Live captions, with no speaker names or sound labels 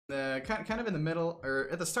kind of in the middle, or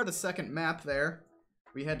at the start of the second map there,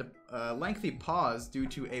 we had a lengthy pause due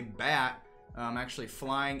to a bat actually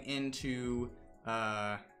flying into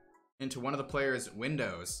one of the players'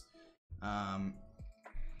 windows.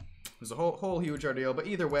 It was a whole huge ordeal, but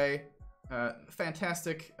either way,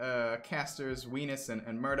 fantastic casters, Weenus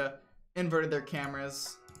and Murda inverted their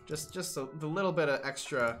cameras, just the little bit of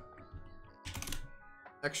extra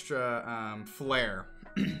flair.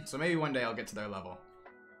 So maybe one day I'll get to their level.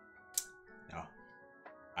 No,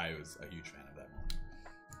 I was a huge fan of that moment.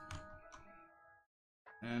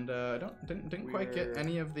 And didn't quite get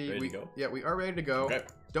any of the. Ready to go? Yeah, we are ready to go. Okay.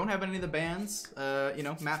 Don't have any of the bans, you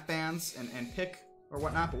know, map bans and pick or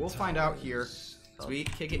whatnot, but we'll find out here as we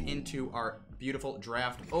kick it into our beautiful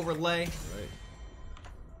draft overlay. Right.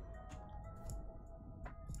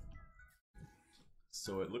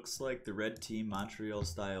 So it looks like the red team,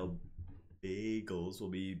 Montreal-style Beigels, will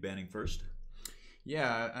be banning first.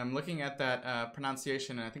 Yeah, I'm looking at that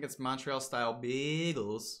pronunciation, and I think it's Montreal-style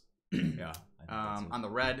Beigels. Yeah. On the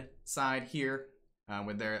red side here,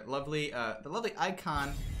 with their lovely, the lovely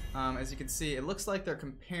icon. As you can see, it looks like they're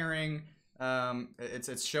comparing.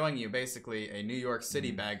 It's showing you basically a New York City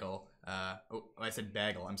bagel. Oh, I said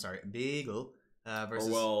bagel. I'm sorry, bagel. Versus.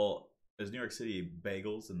 Or well, there's New York City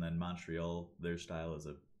bagels, and then Montreal, their style is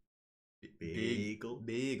a bagel.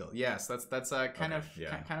 Bagel. Yes, that's kind of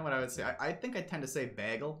what I would say. I think I tend to say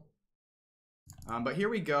bagel. But here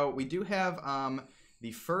we go. We do have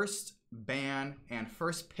the first ban and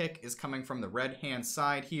first pick is coming from the red hand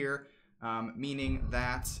side here, meaning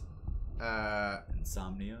that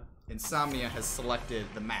Nsomnia has selected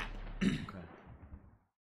the map. Okay.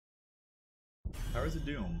 Powers of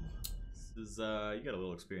Doom. This is you got a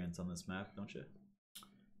little experience on this map, don't you?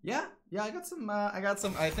 Yeah, I got some.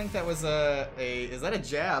 I think that was is that a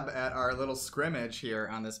jab at our little scrimmage here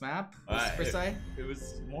on this map, per se? It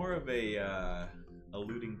was more of a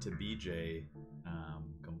alluding to BJ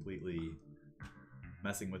completely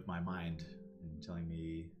messing with my mind and telling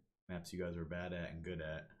me maps you guys were bad at and good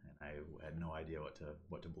at, and I had no idea what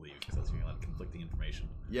to believe because I was hearing a lot of conflicting information.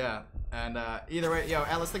 Yeah, and either way, yo,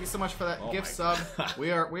 Atlas, thank you so much for that gift sub. We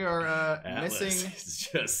are missing. It's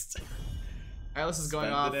just Atlas is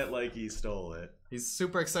going off. It like he stole it. He's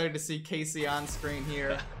super excited to see Casey on screen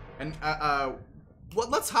here, and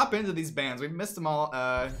let's hop into these bands. We've missed them all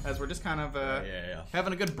as we're just kind of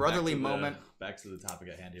having a good brotherly moment. Back to the topic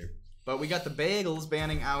at hand here. But we got the Beigels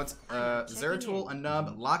banning out Zeratul,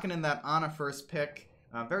 Anub, locking in that Ana first pick.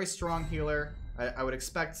 Very strong healer. I would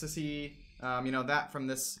expect to see you know, that from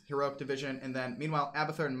this heroic division. And then meanwhile,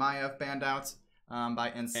 Abathur and Maiev banned out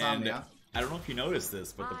by Nsomnia. And I don't know if you noticed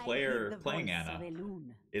this, but the player playing Ana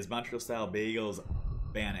is Montreal-style Beigels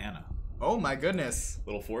ban Ana. Oh my goodness.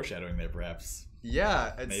 Little foreshadowing there, perhaps.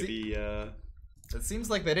 Yeah. Maybe. It seems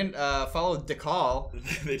like they didn't follow the call.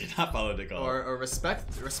 They did not follow the call. Or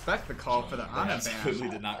respect the call for the Ana ban. They absolutely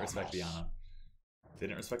did not respect the Ana. They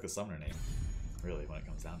didn't respect the summoner name, really, when it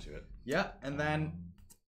comes down to it. Yeah, and then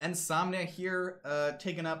Nsomnia here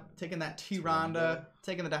taking that Tyrande,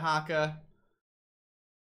 taking the Dahaka.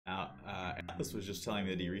 Now, Atlas was just telling me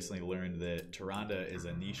that he recently learned that Tyrande is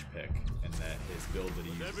a niche pick, and that his build that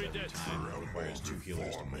he uses every time requires 2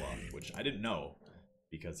 healers to pull up, which I didn't know,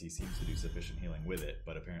 because he seems to do sufficient healing with it,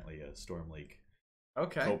 but apparently a Storm League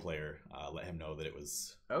co-player let him know that it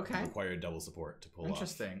was required double support to pull off.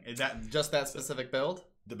 Interesting. Is that just that specific build?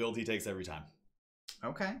 The build he takes every time.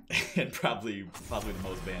 Okay. And probably the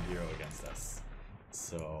most banned hero against us.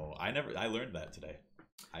 So I learned that today.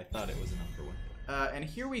 I thought it was enough for one. And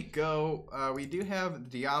here we go. We do have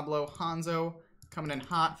Diablo Hanzo coming in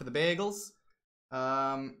hot for the Beigels.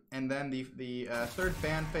 And then the third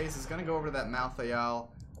ban phase is going to go over to that Malthael,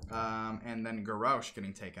 and then Garrosh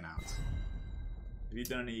getting taken out. Have you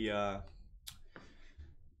done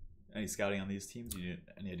any scouting on these teams?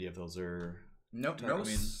 Any idea if those are? Nope. I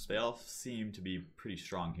mean, they all seem to be pretty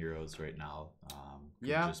strong heroes right now.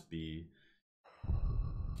 Just be.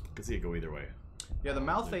 Could see it go either way. Yeah, the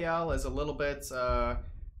Malthael is a little bit.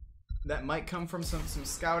 That might come from some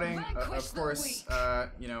scouting. Of course,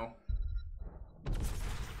 you know.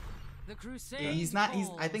 He's not.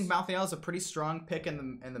 I think Malthael is a pretty strong pick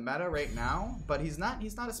in the meta right now, but he's not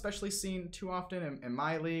especially seen too often in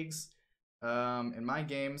my leagues, in my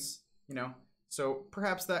games. You know, so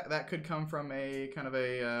perhaps that could come from a kind of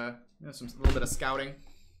a you know, some little bit of scouting.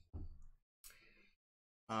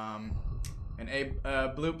 And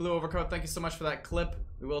Blue Overcoat, thank you so much for that clip.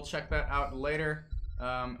 We will check that out later.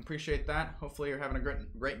 Appreciate that. Hopefully you're having a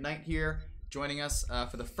great night here, joining us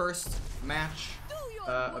for the first match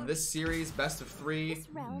of this series, best of 3,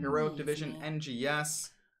 Heroic Division NGS.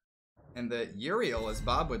 and the Uriel, as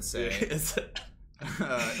Bob would say.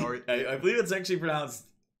 I believe it's actually pronounced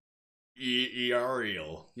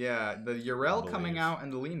Uriel. Yeah, the Uriel coming out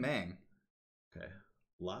and the Li Ming. Okay,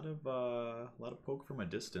 a lot of poke from a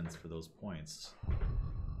distance for those points,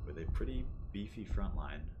 with a pretty beefy front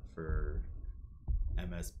line for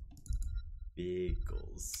MS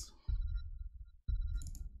Beigels.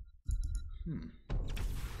 Ooh.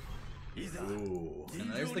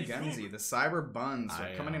 And there's the Genji. The Cyber Buns are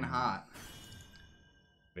coming in hot.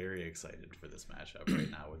 Very excited for this matchup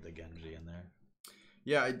right now with the Genji in there.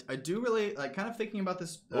 Yeah, I do really like kind of thinking about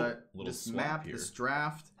this this map, here. This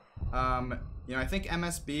draft. You know, I think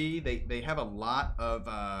MSB they have a lot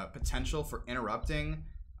of potential for interrupting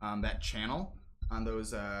that channel on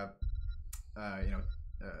those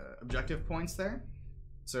objective points there.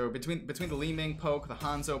 So between the Li Ming poke, the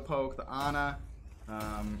Hanzo poke, the Ana,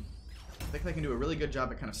 I think they can do a really good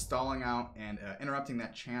job at kind of stalling out and interrupting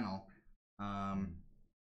that channel. I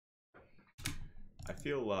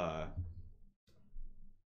feel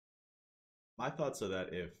my thoughts are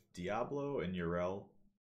that if Diablo and Uriel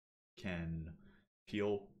can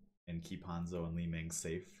peel and keep Hanzo and Li Ming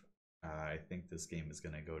safe, I think this game is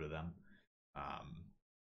going to go to them.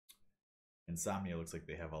 Nsomnia looks like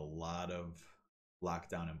they have a lot of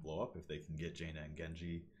lockdown and blow up if they can get Jaina and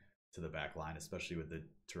Genji to the back line, especially with the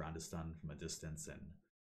Tyrande stun from a distance. And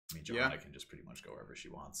I mean, Johanna can just pretty much go wherever she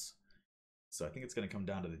wants. So I think it's going to come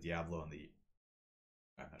down to the Diablo and the,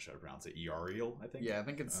 I'm not sure how to pronounce it, Uriel, I think. Yeah, I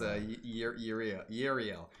think it's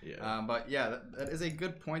Uriel. Yeah. But yeah, that is a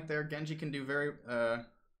good point there. Genji can do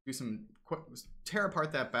tear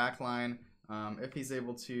apart that back line if he's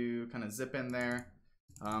able to kind of zip in there.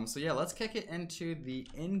 So yeah, let's kick it into the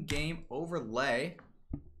in-game overlay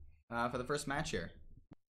for the first match here.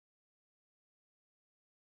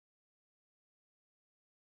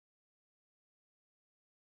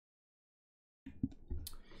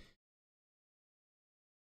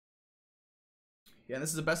 Yeah,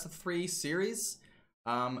 this is a best of 3 series.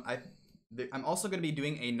 I'm also going to be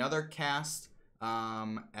doing another cast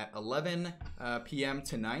at 11 p.m.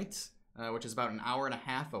 tonight, which is about an hour and a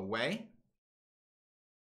half away.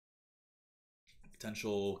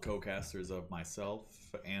 Potential co-casters of myself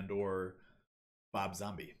and or Bob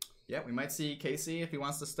Zombie. Yeah, we might see Casey if he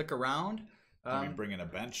wants to stick around. I mean, bring in a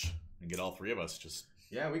bench and get all 3 of us just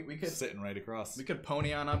we could sitting right across. We could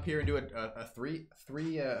pony on up here and do a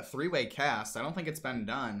three-way cast. I don't think it's been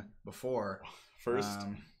done before.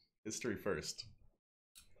 History first.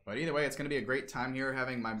 But either way, it's going to be a great time here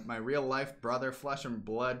having my real life brother, flesh and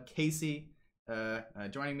blood, Casey,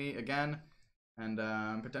 joining me again, and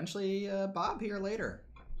potentially Bob here later.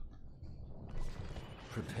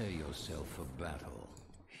 Prepare yourself for battle,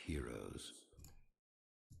 heroes.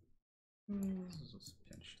 Let's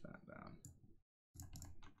pinch that down.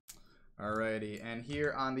 Alrighty, and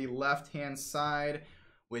here on the left-hand side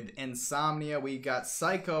with Nsomnia, we got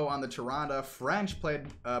Psycho on the Tyrande, French played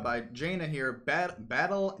by Jaina here,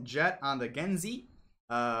 Battle Jet on the Genji,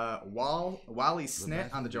 Wally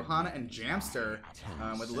Snit on the Johanna, and Jamster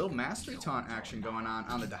with a little mastery taunt action going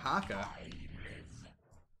on the Dahaka.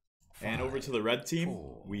 And over to the red team,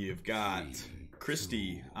 we've got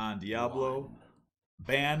Christy on Diablo,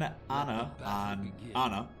 Ban Ana on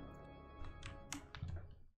Ana,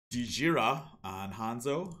 Dijira on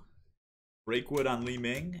Hanzo, Breakwood on Li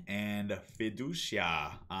Ming, and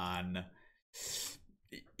Fiducia on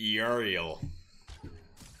Uriel.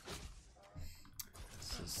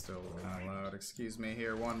 This is still kind of loud. Excuse me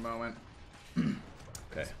here, one moment.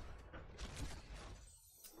 Okay.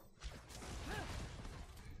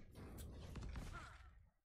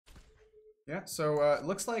 Yeah, so it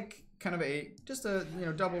looks like kind of just a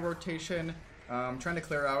double rotation, trying to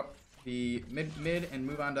clear out the mid and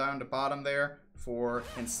move on down to bottom there for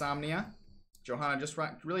Nsomnia. Johanna just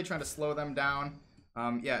really trying to slow them down.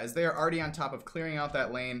 Yeah, as they are already on top of clearing out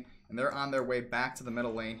that lane, and they're on their way back to the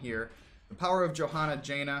middle lane here. The power of Johanna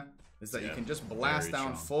Jaina is that you can just blast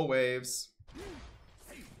down full waves.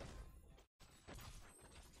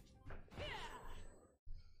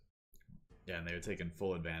 Yeah, and they were taking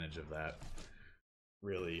full advantage of that.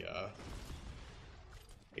 Really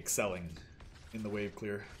excelling in the wave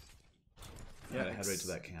clear. Yeah, head right to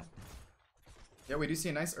that camp. Yeah, we do see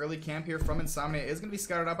a nice early camp here from Nsomnia. It is going to be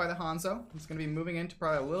scouted out by the Hanzo. It's going to be moving into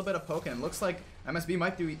probably a little bit of poke, and it looks like MSB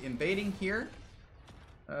might be invading here.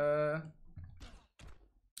 Okay.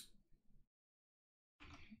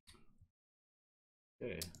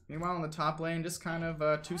 Meanwhile, in the top lane, just kind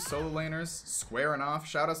of 2 solo laners squaring off.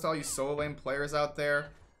 Shout outs to all you solo lane players out there.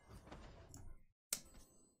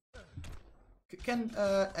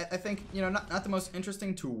 I think, not the most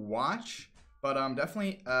interesting to watch But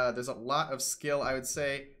definitely, there's a lot of skill, I would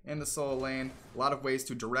say, in the solo lane. A lot of ways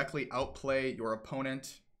to directly outplay your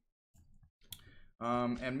opponent.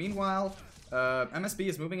 And meanwhile, MSB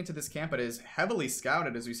is moving into this camp, but is heavily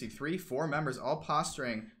scouted, as we see 3-4 members all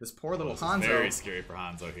posturing this poor little Hanzo. Very scary for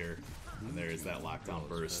Hanzo here. And there is that lockdown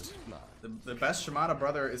burst. The best Shimada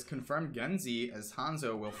brother is confirmed Genji, as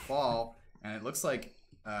Hanzo will fall. And it looks like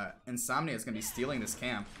Nsomnia is going to be stealing this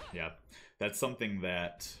camp. Yeah, that's something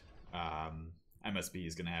that MSB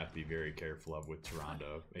is going to have to be very careful of with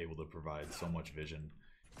Tyrande, able to provide so much vision.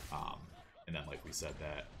 And then, like we said,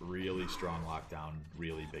 that really strong lockdown,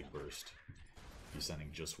 really big burst. If you're sending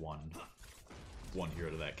just one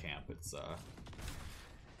hero to that camp, it's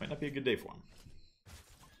might not be a good day for him.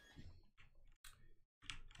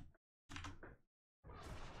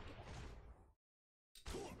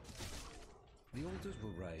 The altars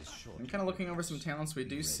will rise short. I'm kind of looking over some talents. We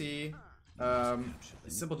do see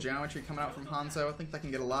simple geometry coming out from Hanzo. I think that can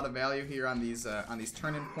get a lot of value here on these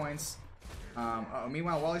turn-in points.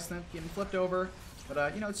 Meanwhile, Wally Snip getting flipped over,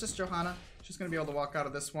 but you know, it's just Johanna. She's gonna be able to walk out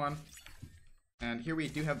of this one. And here we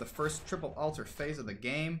do have the first triple altar phase of the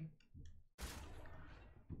game.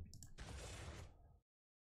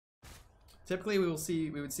 Typically, we would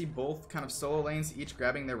see both kind of solo lanes each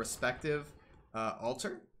grabbing their respective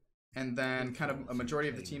altar. And then kind of a majority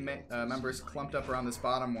of the team members clumped up around this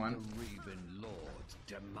bottom one. The Raven Lord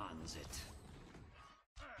demands it.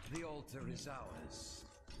 The altar is ours.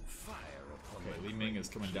 Fire upon Okay, Li Ming is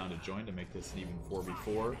coming down to join to make this an even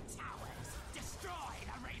 4v4.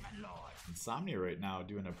 Nsomnia right now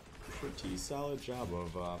doing a pretty solid job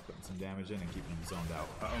of putting some damage in and keeping him zoned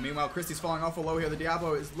out. Meanwhile, Christie's falling awful low here. The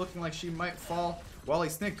Diablo is looking like she might fall. Wally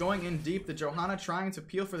Snick going in deep. The Johanna trying to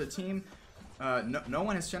peel for the team. No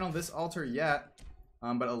one has channeled this altar yet,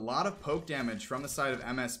 but a lot of poke damage from the side of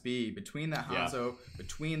MSB between that Hanzo,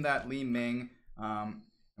 between that Li Ming. And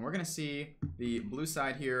we're going to see the blue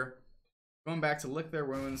side here going back to lick their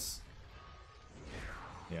wounds.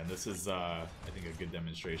 Yeah, and this is, I think, a good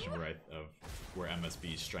demonstration of where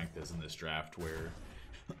MSB's strength is in this draft, where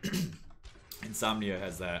Nsomnia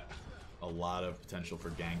has a lot of potential for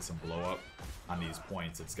ganks and blow up on these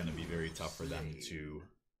points. It's going to be very tough for them to,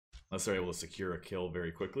 unless they're able to secure a kill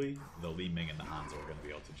very quickly, the Li Ming and the Hanzo are going to be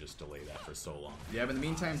able to just delay that for so long. Yeah, but in the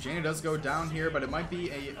meantime, Jaina does go down here, but it might be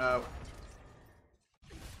a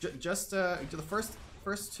just to the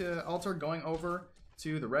first altar going over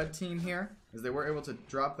to the red team here, as they were able to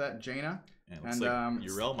drop that Jaina. And it looks like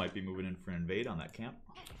Urel might be moving in for an invade on that camp.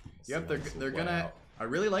 Yep, they're gonna. I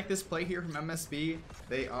really like this play here from MSB.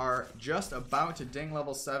 They are just about to ding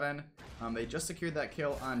level 7. They just secured that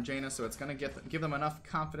kill on Jaina, so it's gonna give them enough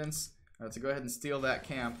confidence to go ahead and steal that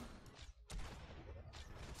camp.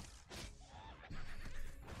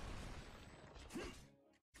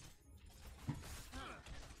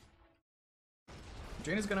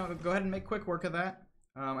 Jaina's gonna go ahead and make quick work of that.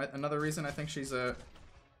 Another reason I think she's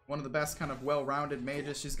one of the best kind of well-rounded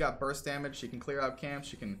mages. She's got burst damage. She can clear out camps.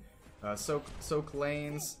 She can soak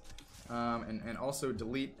lanes, and also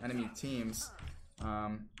delete enemy teams.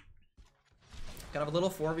 Kind of a little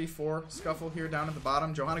 4v4 scuffle here down at the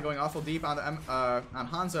bottom. Johanna going awful deep on on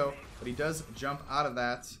Hanzo, but he does jump out of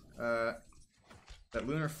that. That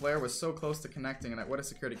lunar flare was so close to connecting, and that would have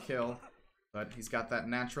secured a kill. But he's got that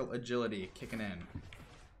natural agility kicking in.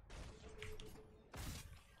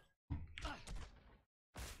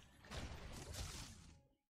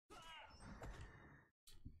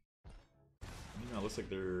 You know, it looks like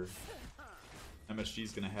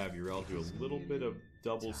MSG's going to have Urel do a little bit of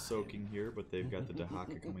double soaking here, but they've got the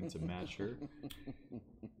Dahaka coming to match her.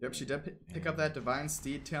 Yep, she did pick up that Divine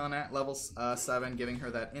Steed Talon at level 7, giving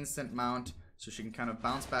her that instant mount, so she can kind of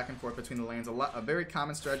bounce back and forth between the lanes. A very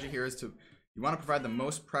common strategy here is you want to provide the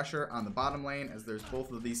most pressure on the bottom lane, as there's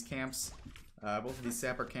both of these camps, both of these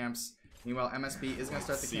sapper camps. Meanwhile, MSB is going to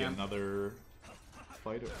start the camp. Another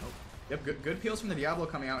fight. Oh. Yep, good peels from the Diablo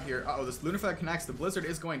coming out here. Uh oh, this Lunar Flare connects. The Blizzard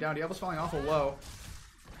is going down. Diablo's falling awful low.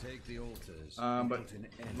 Take the altars, but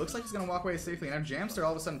looks like he's going to walk away safely. Now Jamster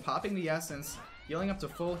all of a sudden popping the Essence, healing up to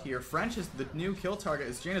full here. French is the new kill target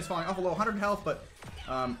as Jaina's falling awful low. 100 health, but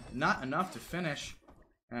not enough to finish.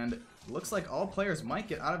 And looks like all players might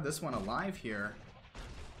get out of this one alive here.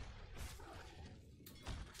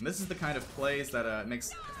 And this is the kind of plays that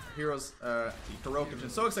makes heroes heroic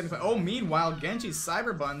and so exciting. Oh, meanwhile, Genji's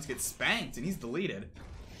Cyber Buns get spanked and he's deleted.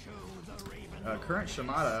 Current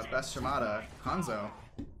Shimada, best Shimada, Hanzo.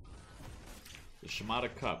 The Shimada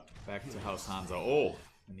Cup back to House Hanzo. Oh,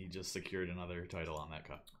 and he just secured another title on that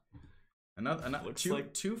cup. Another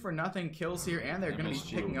two for nothing kills here, and they're going to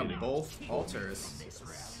be picking up both altars.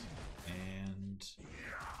 And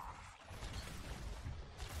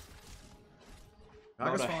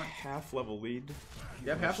About Haga's a falling. half-level lead.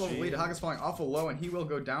 Yep, half-level lead. Haga's falling awful low, and he will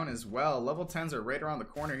go down as well. Level 10s are right around the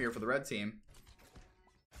corner here for the red team.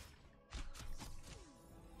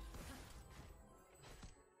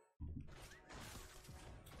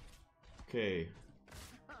 Okay.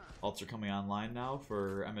 Alts are coming online now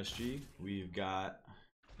for MSG. We've got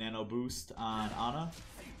Nano Boost on Ana,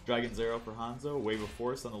 Dragon's Arrow for Hanzo, Wave of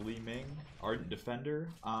Force on the Li Ming, Ardent Defender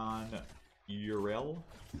on Urel,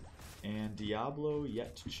 and Diablo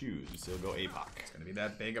yet to choose. So go APOC. It's going to be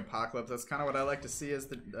that big apocalypse. That's kind of what I like to see as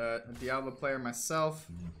the Diablo player myself.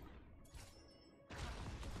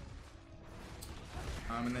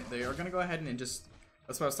 And they are going to go ahead and just,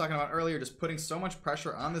 that's what I was talking about earlier, just putting so much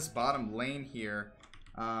pressure on this bottom lane here.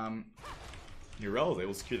 Urel was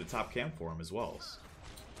able to secure the top camp for him as well.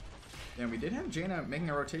 And we did have Jaina making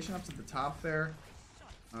a rotation up to the top there.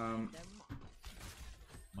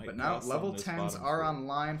 But now level 10s are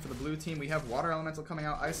online for the blue team. We have Water Elemental coming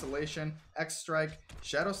out, Isolation, X-Strike,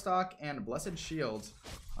 Shadow Stalk, and Blessed Shield.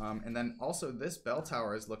 And then also this Bell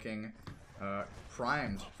Tower is looking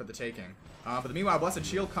primed for the taking. But meanwhile, Blessed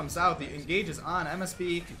Shield comes out. The engage is on.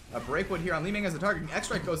 MSB, Breakwood here on Li Ming as the target.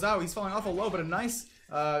 X-Strike goes out. He's falling awful low, but a nice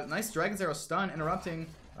Dragon's Arrow stun interrupting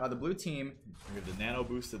the blue team. The nano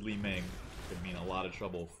boosted Li Ming could mean a lot of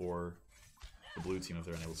trouble for the blue team if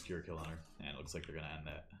they're unable to secure a kill on her. And it looks like they're going to end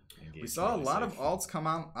that engagement. We saw a lot of alts come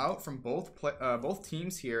out from both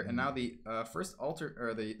teams here, and now the first altar,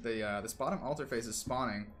 or this bottom altar phase is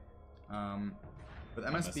spawning. With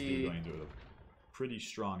MSB going to a pretty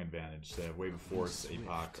strong advantage. They have Wave of Force,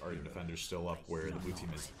 APOC, Ardent Defender still up, where the blue team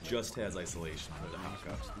just has Isolation on the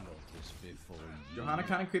Haka. Johanna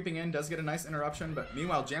kind of creeping in, does get a nice interruption, but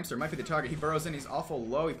meanwhile Jamster might be the target. He burrows in, he's awful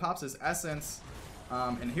low, he pops his Essence,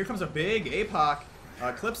 and here comes a big APOC,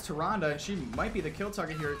 clips Tyrande, and she might be the kill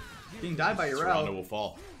target here, being died by Urel. Tyrande will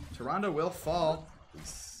fall. Tyrande will fall.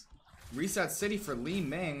 Reset City for Li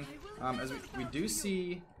Ming, as we do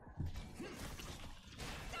see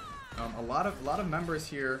a lot of members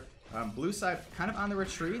here. Blue side kind of on the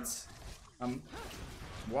retreats.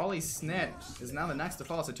 Wally Snit is now the next to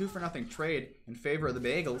fall. It's a 2-for-0 trade in favor of the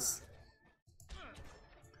Beigels.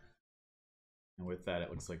 And with that,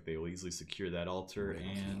 it looks like they will easily secure that altar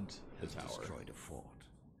and the tower.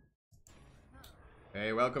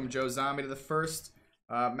 Hey, welcome Joe Zombie to the first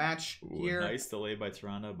match here. Nice delay by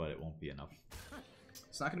Tyrande, but it won't be enough.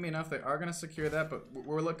 It's not going to be enough. They are going to secure that, but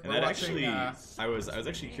we're watching. Actually, I was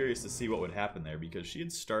actually curious to see what would happen there, because she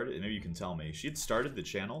had started, and maybe you can tell me, she had started the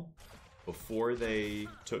channel before they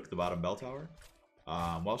took the bottom bell tower.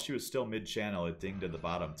 While she was still mid-channel, it dinged at the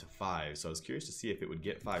bottom to 5, so I was curious to see if it would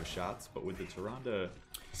get 5 shots, but with the Tyrande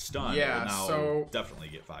stun, it will now definitely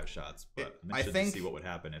get 5 shots, but I'm interested to see what would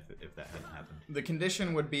happen if that hadn't happened. The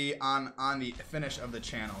condition would be on the finish of the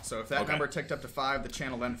channel, so if that number ticked up to 5, the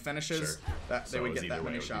channel then finishes, they would get that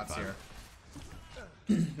many shots here.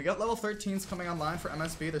 We got level 13s coming online for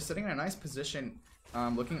MSB. They're sitting in a nice position,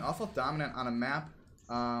 looking awful dominant on a map.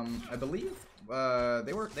 I believe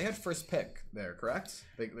they had first pick there, correct?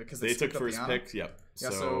 Because they took first pick. Yep. Yeah.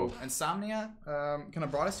 So Nsomnia kind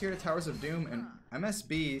of brought us here to Towers of Doom, and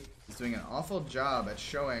MSB is doing an awful job at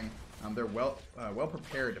showing they're well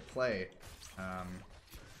prepared to play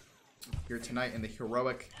here tonight in the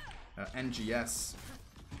heroic NGS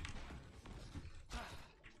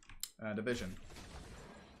division.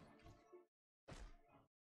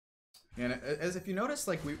 And as if you notice,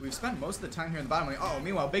 like we've spent most of the time here in the bottom lane. Oh,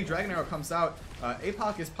 meanwhile, big Dragon Arrow comes out.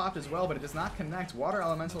 APOC is popped as well, but it does not connect. Water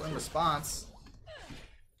Elemental in response.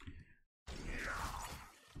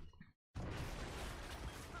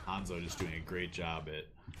 Hanzo just doing a great job at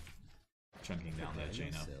chunking down that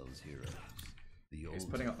Jaina. He's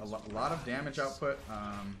putting a lot of damage output.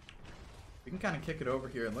 We can kind of kick it over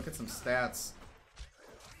here and look at some stats.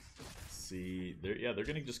 See, they're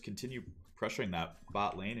going to just continue pressuring that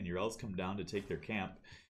bot lane, and Urel's come down to take their camp.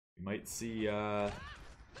 You might see, I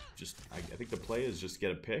think the play is just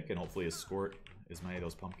get a pick and hopefully escort as many of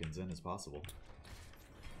those pumpkins in as possible.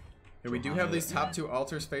 Yeah, we do have these top 2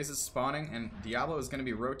 altars phases spawning, and Diablo is going to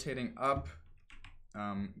be rotating up.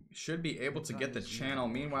 Should be able to get the channel.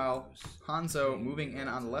 Meanwhile, Hanzo moving in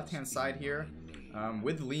on the left-hand side here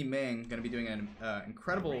with Li Ming, going to be doing an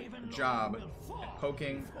incredible job at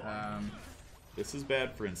poking. This is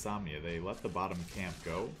bad for Nsomnia. They let the bottom camp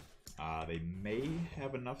go. They may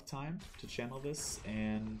have enough time to channel this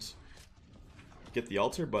and get the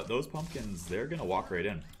altar, but those pumpkins, they're going to walk right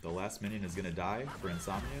in. The last minion is going to die for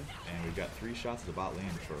Nsomnia, and we've got 3 shots at the bot lane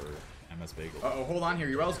for MS Beigels. Uh-oh, hold on here.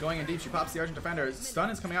 Urel's going in deep. She pops the Argent Defender. Stun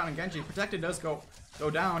is coming out on Genji. Protected does go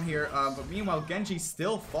down here. But meanwhile, Genji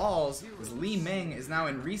still falls. As Li Ming is now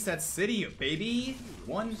in Reset City, baby.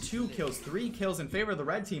 1, 2 kills, 3 kills in favor of the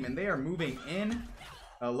red team. And they are moving in.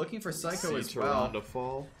 Looking for Psycho as well.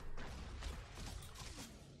 Fall.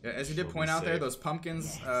 Yeah, as you did point out there, those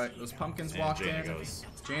pumpkins walked in.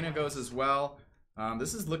 Jaina goes as well.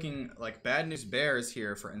 This is looking like bad news bears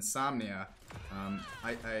here for Nsomnia.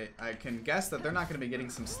 I can guess that they're not going to be getting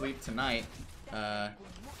some sleep tonight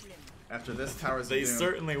after this Towers of Doom. They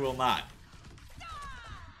certainly will not.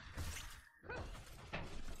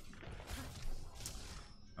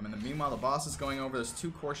 In the meanwhile, the boss is going over. There's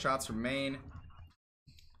 2 core shots remain.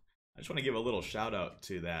 I just want to give a little shout out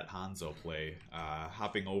to that Hanzo play,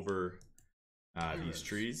 hopping over these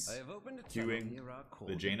trees, queuing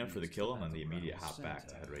the Jaina for the kill, and then the immediate hop back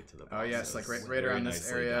to head right to the boss. Oh yes, like right around this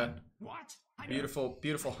area. Beautiful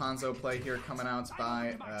Hanzo play here coming out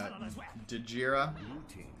by Dejira.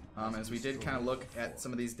 As we did kind of look at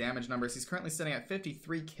some of these damage numbers, he's currently sitting at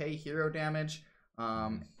 53k hero damage,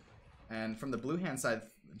 and from the blue hand side,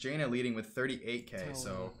 Jaina leading with 38k.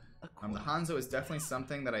 So the Hanzo is definitely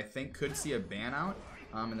something that I think could see a ban out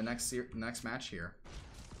in the next match here.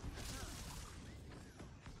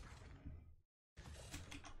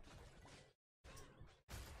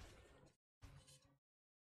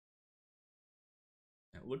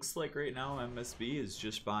 It looks like right now MSB is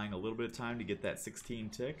just buying a little bit of time to get that 16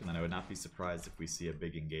 tick, and then I would not be surprised if we see a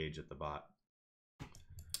big engage at the bot.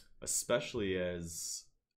 Especially as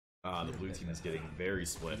the blue team is getting very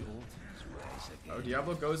split. Oh,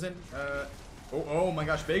 Diablo goes in. Oh my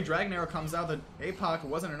gosh, big Dragon Arrow comes out. The APOC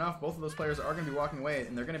wasn't enough. Both of those players are going to be walking away,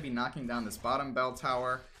 and they're going to be knocking down this bottom bell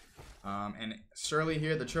tower. And Shirley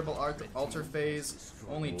here, the triple altar phase.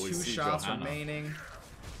 Only 2 shots remaining.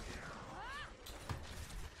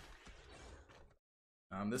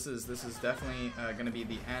 This is definitely going to be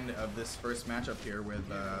the end of this first matchup here with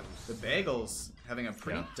the Beigels having a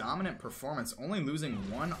pretty dominant performance, only losing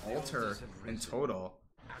 1 altar in total.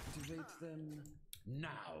 Activate them now.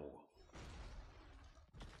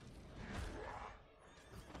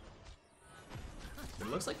 It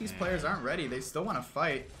looks like these players aren't ready. They still want to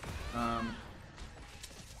fight.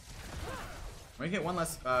 We get one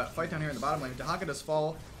less fight down here in the bottom lane. Dahaka does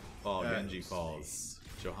fall. Oh, Genji falls.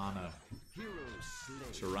 Johanna.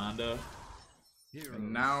 Sharonda.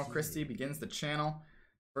 And now Christie begins the channel.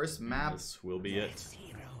 First map. This will be it.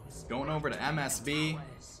 Going over to MSB.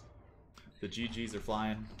 The GGs are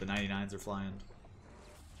flying. The 99s are flying.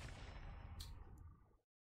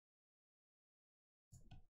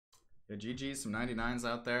 Yeah, GGs, some 99s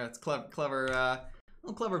out there. That's clever,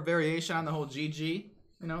 little clever variation on the whole GG.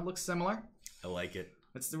 You know, it looks similar. I like it.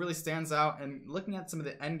 It really stands out. And looking at some of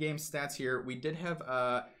the end game stats here, we did have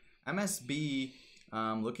MSB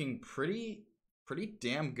looking pretty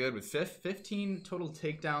damn good with 15 total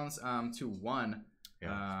takedowns to 1. Yeah,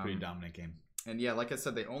 it's a pretty dominant game. And yeah, like I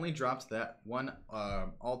said, they only dropped that 1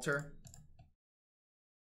 altar.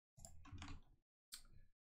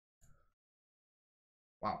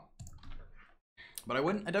 Wow. But I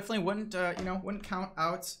definitely wouldn't, wouldn't count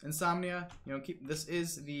out Nsomnia. You know, this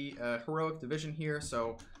is the heroic division here,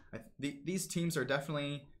 so these teams are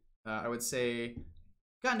definitely, I would say,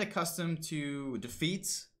 gotten accustomed to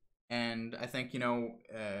defeats, and I think,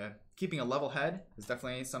 keeping a level head is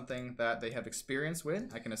definitely something that they have experience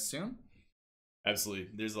with, I can assume. Absolutely.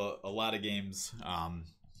 There's a lot of games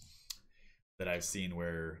that I've seen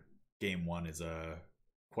where game 1 is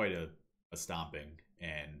quite a stomping,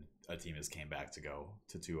 and a team has came back to go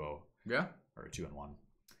to 2-0. Yeah. Or 2-1.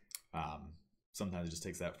 Sometimes it just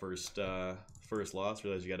takes that first loss,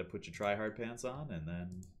 realize you got to put your try-hard pants on, and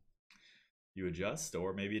then you adjust,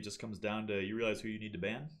 or maybe it just comes down to you realize who you need to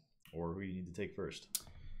ban or who you need to take first.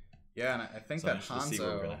 Yeah, and I think that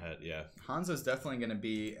yeah. Hanzo's definitely going to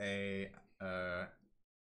be a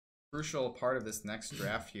crucial part of this next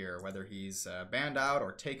draft here, whether he's banned out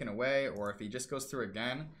or taken away, or if he just goes through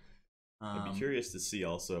again. I'd be curious to see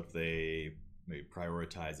also if they maybe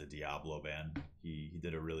prioritize a Diablo ban. He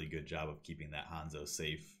did a really good job of keeping that Hanzo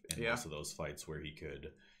safe in most of those fights where he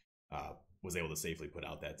could was able to safely put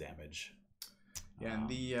out that damage. Yeah,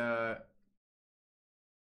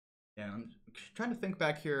 and I'm trying to think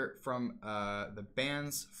back here from the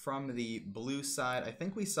bans from the blue side. I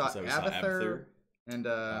think we saw Abathur and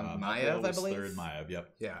Maiev, I believe. Third Maiev,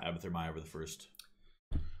 yep. Yeah. Abathur, Maiev were the first.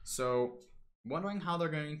 So, wondering how they're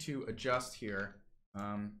going to adjust here.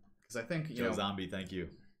 Because I think, Joe Zombie, thank you.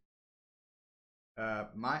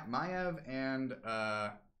 Maiev and,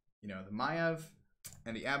 the Maiev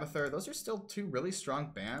and the Abathur, those are still 2 really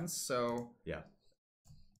strong bans, so... Yeah.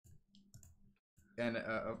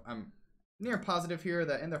 I'm near positive here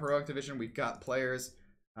that in the heroic division we've got players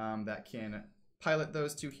that can pilot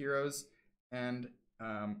those two heroes, and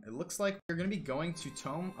it looks like we're going to be going to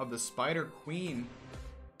Tome of the Spider Queen.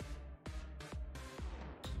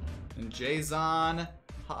 And Jason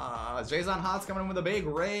Hot's coming in with a big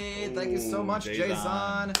raid. Thank you so much,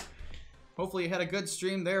 Jason. Hopefully you had a good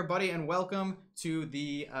stream there, buddy, and welcome to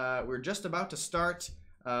the, we're just about to start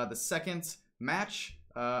the second match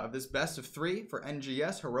of this best of 3 for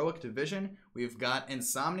NGS Heroic Division. We've got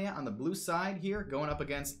Nsomnia on the blue side here going up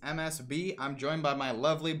against MSB. I'm joined by my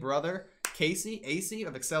lovely brother, Casey, AC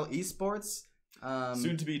of Excel Esports.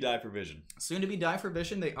 Soon to be Die for Vision. Soon to be Die for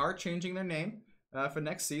Vision. They are changing their name for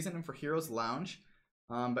next season and for Heroes Lounge.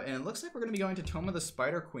 And it looks like we're going to be going to Tome of the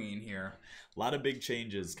Spider Queen here. A lot of big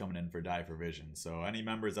changes coming in for Die for Vision. So any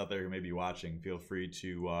members out there who may be watching, feel free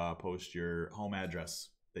to post your home address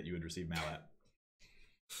that you would receive mail at.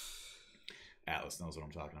 Atlas knows what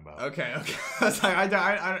I'm talking about. Okay.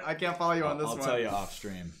 I can't follow you on this one. I'll tell you off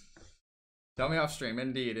stream. Tell me off stream.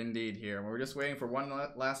 Indeed here. We're just waiting for one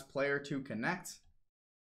last player to connect.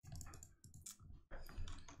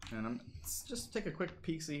 And let's just take a quick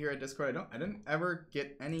peek-see here at Discord. I didn't ever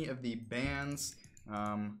get any of the bans,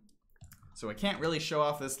 so I can't really show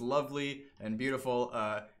off this lovely and beautiful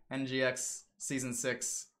NGX Season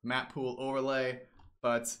 6 map pool overlay,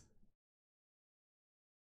 but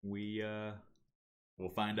we'll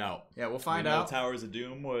find out. Yeah, we'll find out. Towers of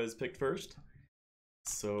Doom was picked first,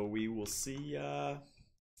 so we will see.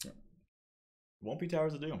 Won't be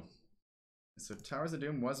Towers of Doom. So Towers of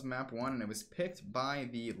Doom was map 1, and it was picked by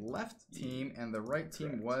the left team, and the right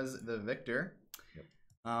team was the victor. Yep.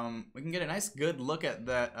 We can get a nice good look at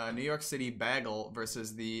that New York City Bagel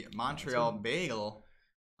versus the Montreal Bagel.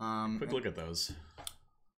 Quick look at those.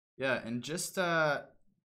 Yeah, and just kind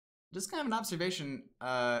of an observation.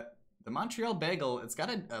 The Montreal Bagel, it's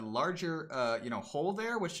got a larger hole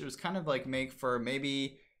there, which was kind of like make for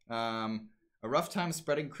maybe a rough time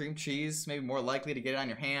spreading cream cheese, maybe more likely to get it on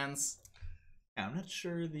your hands. I'm not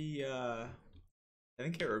sure I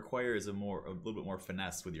think it requires a little bit more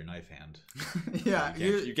finesse with your knife hand. Yeah,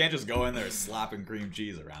 you can't just go in there slopping cream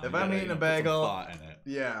cheese around. If I'm eating a bagel, put some thought in it.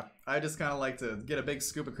 Yeah, I just kind of like to get a big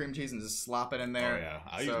scoop of cream cheese and just slop it in there. Oh yeah,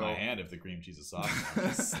 I use my hand if the cream cheese is soft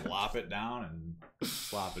enough. Just slop it down and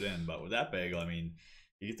slop it in. But with that bagel, I mean,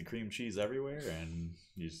 you get the cream cheese everywhere, and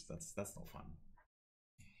that's no fun.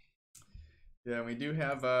 Yeah, we do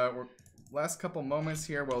have last couple moments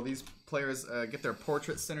here while these players get their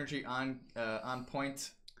portrait synergy on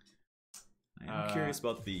point. I'm curious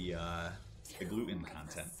about the gluten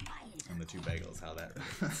content on the two bagels, how that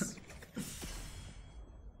relates.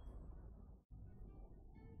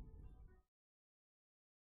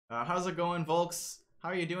 How's it going, Volks? How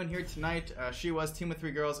are you doing here tonight? She was Team with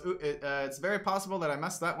 3 girls. Ooh, it's very possible that I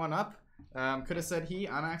messed that one up. Could have said he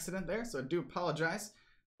on accident there, so I do apologize.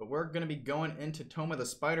 But we're going to be going into Tome of the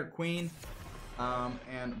Spider Queen.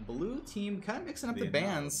 And blue team kind of mixing up the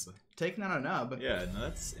bands, taking out a nub. Yeah, no,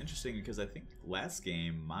 that's interesting because I think last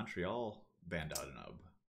game Montreal banned out a nub.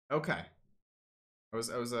 Okay.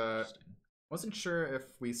 I wasn't sure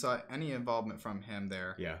if we saw any involvement from him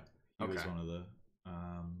there. Yeah, he was one of the.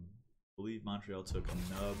 I believe Montreal took a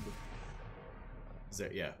nub.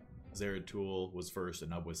 Zeratul was first, and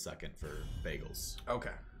nub was second for Beigels. Okay.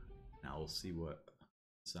 Now we'll see what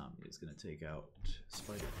Nsomnia is going to take out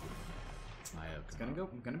Spider Queen. Maiev. It's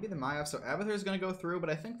gonna be the Maiev, so Abathur is gonna go through, but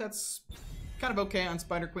I think that's kind of okay on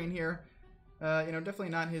Spider Queen here. Definitely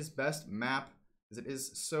not his best map, as it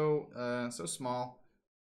is so small.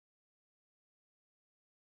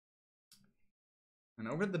 And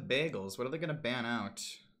over to the Bagels, what are they gonna ban out?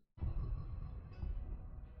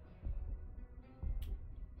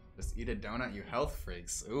 Just eat a donut, you health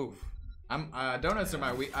freaks. Ooh, donuts are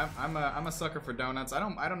my I'm a sucker for donuts. I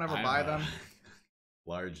don't ever buy them.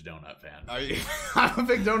 Large donut fan. Are you? I'm a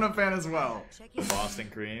big donut fan as well. The Boston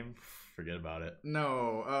cream, forget about it.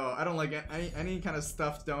 No, I don't like any kind of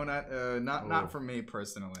stuffed donut. Not for me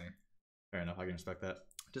personally. Fair enough, I can respect that.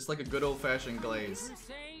 Just like a good old-fashioned glaze.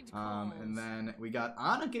 And then we got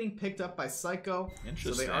Ana getting picked up by Psycho.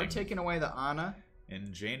 Interesting. So they are taking away the Ana.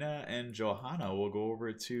 And Jaina and Johanna will go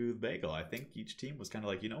over to Bagel. I think each team was kind of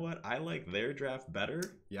like, you know what? I like their draft better.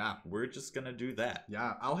 Yeah. We're just going to do that.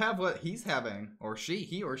 Yeah, I'll have what he's having, or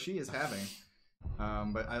he or she is having.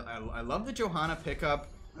 But I love the Johanna pickup.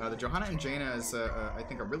 The Johanna and Jaina is, I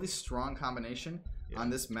think, a really strong combination on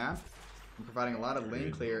this map. And providing a lot of lane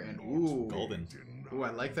clear. And, ooh. Golden. Ooh,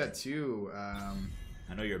 I like that, too.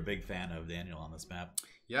 I know you're a big fan of Daniel on this map.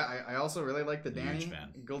 Yeah, I also really like the Danny. Huge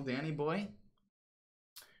fan. Gold Danny boy.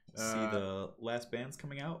 See the last bands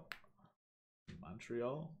coming out.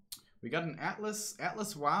 Montreal. We got an Atlas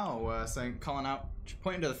WoW saying, calling out,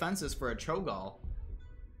 pointing to the fences for a Cho'Gall.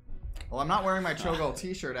 Well, I'm not wearing my Cho'Gall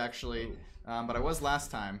t-shirt actually, but I was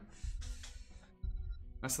last time.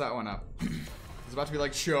 Messed that one up. It's about to be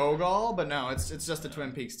like Cho'Gall, but no, it's just a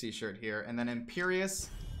Twin Peaks t-shirt here. And then Imperious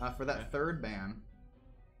for that third ban.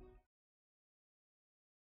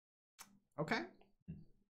 Okay.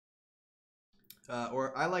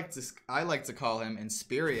 Or I like to call him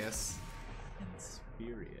Inspirious.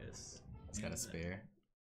 Inspirious. He's got a spear.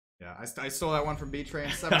 Yeah, I stole that one from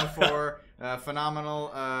B-Train 704.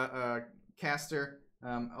 Phenomenal caster.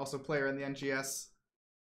 Also player in the NGS.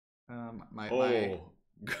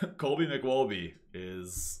 Colby McWolby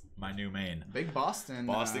is my new main. Big Boston.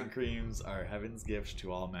 Boston creams are heaven's gift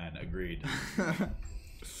to all men. Agreed.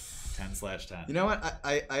 10/10. You know what?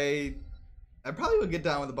 I probably would get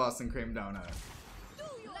down with the Boston cream donut.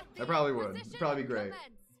 I probably would. It'd probably be great.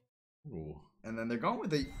 Ooh. And then they're going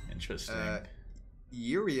with the Interesting.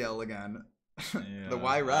 Uriel again. Yeah, The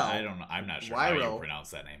Yrel. I don't know. I'm not sure how you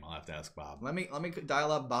pronounce that name. I'll have to ask Bob. Let me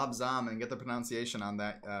dial up Bob Zom and get the pronunciation on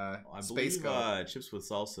that I space believe go. Chips with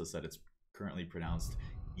Salsa said it's currently pronounced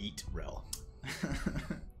Yeetrel.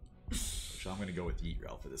 So I'm going to go with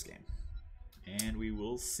Yeetrel for this game. And we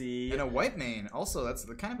will see. And a white main. Also, that's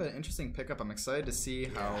kind of an interesting pickup. I'm excited to see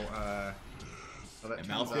how that and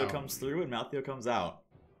turns Maltheo out. comes through and Maltheo comes out.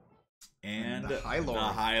 And the High Lord. The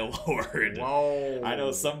High Lord. Whoa. I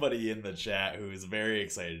know somebody in the chat who is very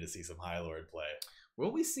excited to see some High Lord play.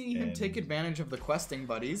 Will we see him take advantage of the questing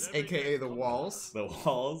buddies, aka the walls? The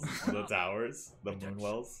walls, the towers, the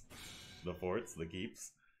moonwells, the forts, the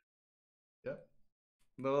keeps. Yep.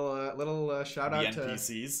 Little shout out the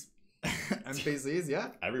NPCs. To NPCs, yeah.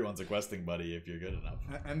 Everyone's a questing buddy if you're good enough.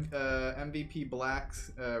 MVP Black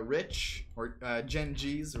Rich, or Gen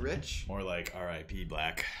G's Rich. More like RIP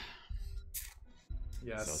Black.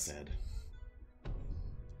 Yes. So sad.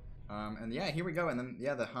 And yeah, here we go. And then,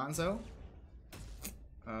 yeah, the Hanzo.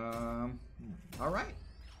 All right.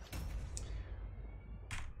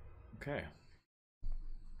 Okay.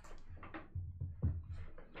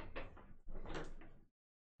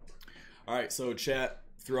 All right, so chat,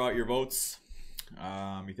 throw out your votes.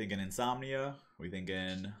 We thinking Nsomnia? We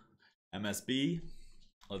thinking MSB?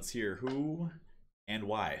 Let's hear who and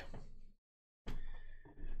why.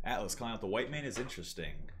 Atlas calling out the white main is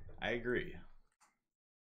interesting. I agree.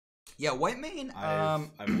 Yeah, white main.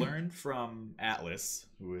 I've learned from Atlas,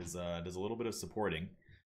 who is does a little bit of supporting,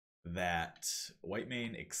 that white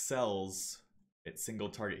main excels at single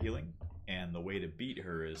target healing, and the way to beat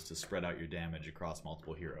her is to spread out your damage across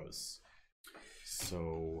multiple heroes.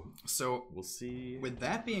 So we'll see. With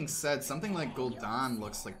that being said, something like Gul'dan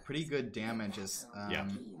looks like pretty good damage. Yeah.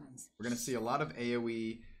 We're gonna see a lot of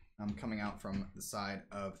AoE coming out from the side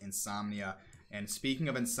of Nsomnia. And speaking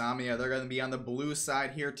of Nsomnia, they're going to be on the blue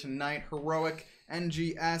side here tonight. Heroic,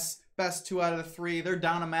 NGS, best 2 out of the 3. They're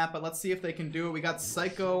down a map, but let's see if they can do it. We got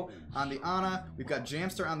Psycho on the Ana. We've got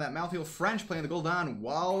Jamster on that Maltheo. French playing the Gul'dan.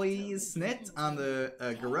 Wally Snit on the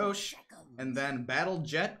Garrosh. And then Battle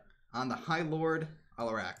Jet on the High Lord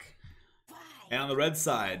Alarak. And on the red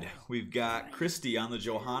side, we've got Christy on the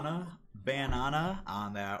Johanna. Banana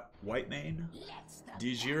on that white main.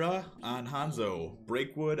 Dijira on Hanzo,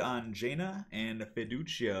 Breakwood on Jaina, and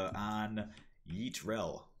Fiducia on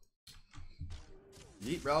Yeetrel.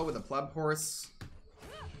 Yeetrel with a pleb horse.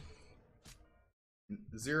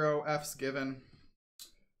 0 Fs given.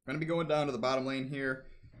 Going to be going down to the bottom lane here.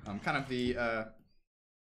 Kind of the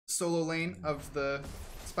solo lane of the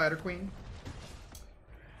Spider Queen.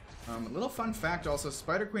 A little fun fact also,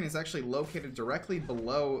 Spider Queen is actually located directly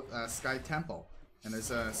below Sky Temple. And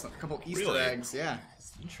there's a couple Easter eggs, yeah.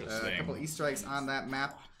 Interesting. A couple Easter eggs on that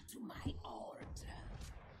map.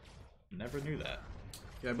 Never knew that.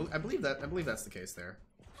 Yeah, I believe that's the case there.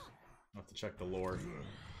 I'll have to check the lore.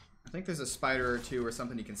 I think there's a spider or two or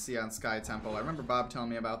something you can see on Sky Temple. I remember Bob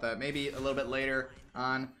telling me about that. Maybe a little bit later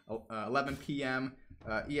on 11 p.m.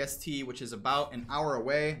 EST, which is about an hour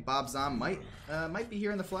away. Bob Zom might be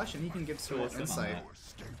here in the flesh, and he can give some insight.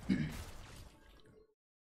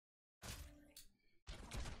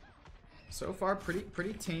 So far,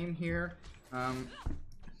 pretty tame here.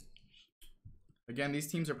 Again, these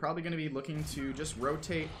teams are probably going to be looking to just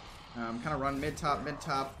rotate, kind of run mid-top,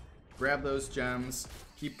 grab those gems,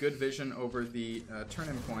 keep good vision over the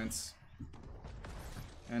turn-in points.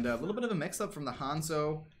 And a little bit of a mix-up from the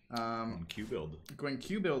Hanzo. Q build. Going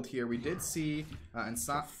Q build here, we did see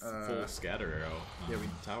full scatter arrow on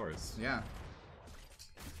towers. Yeah.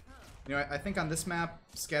 You know, I think on this map,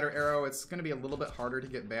 Scatter Arrow, it's going to be a little bit harder to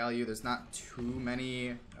get value. There's not too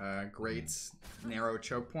many great narrow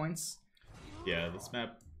choke points. Yeah, this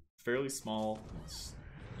map fairly small.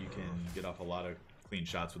 You can get off a lot of clean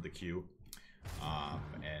shots with the Q,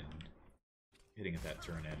 and hitting at that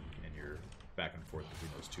turn in, and you're back and forth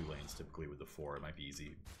between those two lanes. Typically with the 4, it might be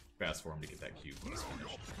easy, fast for him to get that Q plus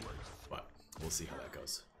finish, but we'll see how that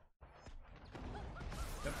goes.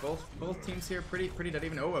 Yep, both teams here pretty dead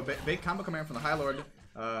even. Oh, a big combo coming in from the High Lord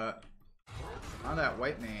on that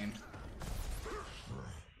white main.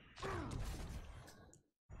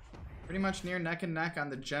 Pretty much near neck and neck on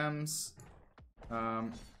the gems.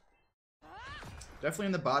 Definitely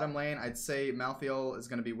in the bottom lane, I'd say Malthael is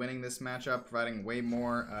going to be winning this matchup, providing way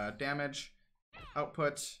more damage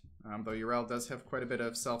output, though Yrel does have quite a bit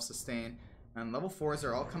of self-sustain. And level 4s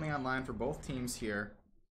are all coming online for both teams here.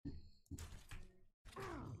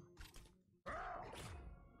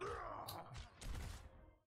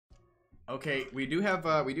 Okay, we do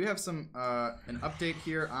have some an update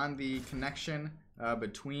here on the connection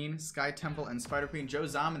between Sky Temple and Spider Queen. Joe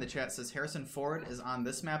Zom in the chat says Harrison Ford is on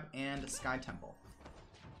this map and Sky Temple.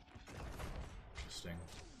 Interesting.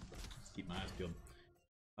 Let's keep my eyes peeled.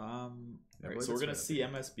 Alright, so we're gonna see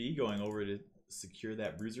MSB going over to secure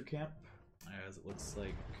that bruiser camp, as it looks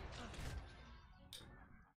like.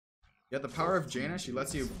 Yeah, the power of Jaina, she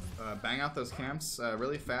lets you bang out those camps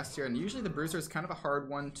really fast here, and usually the bruiser is kind of a hard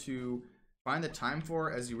one to find the time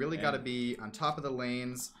for, as you really got to be on top of the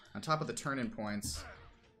lanes, on top of the turn-in points.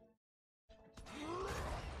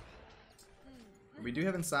 We do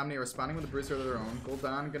have Nsomnia responding with a bruiser of their own.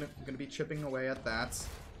 Gul'dan gonna be chipping away at that.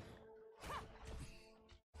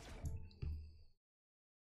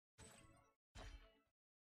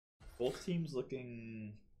 Both teams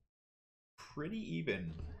looking pretty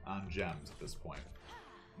even on gems at this point.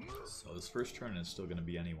 So this first turn is still going to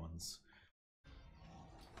be anyone's.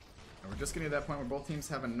 And we're just getting to that point where both teams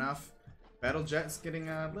have enough. Battle Jet's getting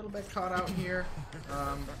a little bit caught out here.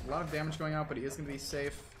 A lot of damage going out, but he is going to be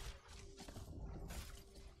safe.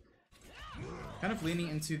 Kind of leaning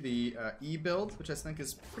into the E build, which I think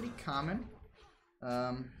is pretty common.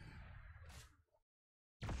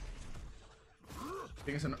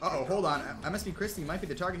 Uh-oh, hold on. MSB Christie might be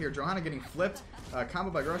the target here. Johanna getting flipped.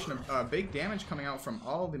 Combo by Roshan. Big damage coming out from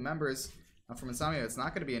all the members from Nsomnia. It's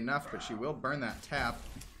not going to be enough, but she will burn that tap.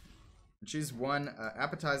 And she's one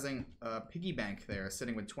appetizing piggy bank there,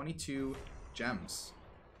 sitting with 22 gems.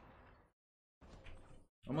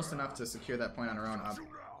 Almost enough to secure that point on her own.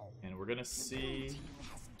 And we're going to see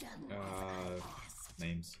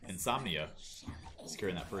names. Nsomnia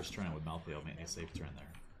securing that first turn with Malthael, making a safe turn there.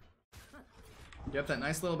 Yep, that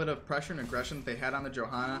nice little bit of pressure and aggression that they had on the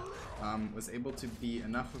Johanna was able to be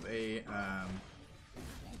enough of a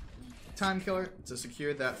time killer to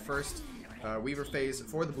secure that first Weaver phase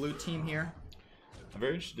for the blue team here. I'm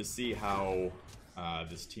very interested to see how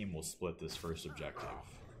this team will split this first objective.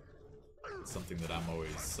 It's something that I'm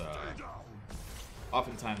always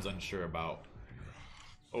oftentimes unsure about.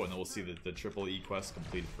 Oh, and then we'll see that the triple E quest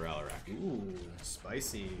completed for Alarak. Ooh,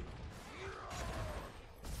 spicy.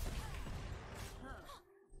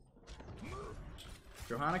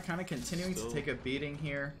 Johanna kind of continuing to take a beating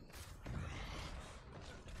here.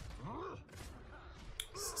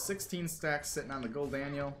 16 stacks sitting on the Gold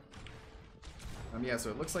Daniel. Yeah, so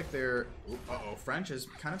it looks like they're... Uh-oh, French is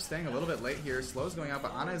kind of staying a little bit late here. Slow's going out,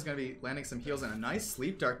 but Ana is going to be landing some heals and a nice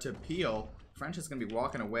sleep dart to peel. French is going to be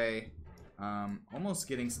walking away. Almost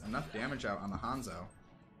getting enough damage out on the Hanzo.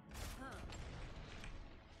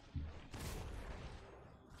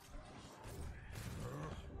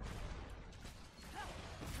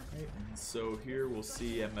 So here we'll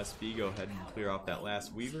see MSB go ahead and clear off that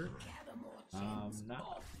last Weaver.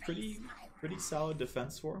 Not pretty solid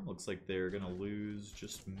defense for him. Looks like they're gonna lose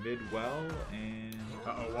just mid-well and...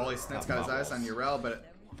 Uh-oh, Wally Snit's got his eyes on Yrel,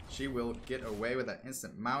 but she will get away with that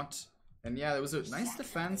instant mount. And yeah, it was a nice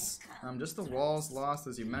defense. Just the walls lost,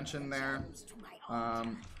 as you mentioned there.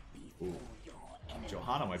 Ooh.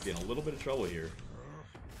 Johanna might be in a little bit of trouble here.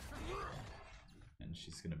 And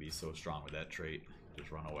she's gonna be so strong with that trait.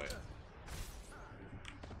 Just run away.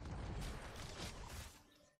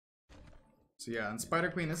 So yeah, and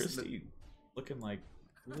Spider Queen, this Christie is looking like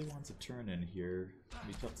really wants a turn in here. It'd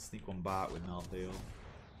be tough to sneak one bot with Malthael.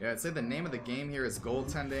 Yeah, I'd say the name of the game here is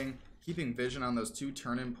goaltending, keeping vision on those 2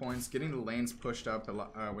 turn-in points, getting the lanes pushed up,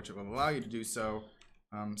 which will allow you to do so.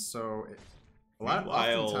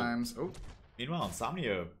 Oftentimes. Oh. Meanwhile,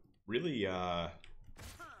 Nsomnia really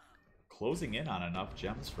closing in on enough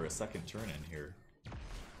gems for a second turn in here.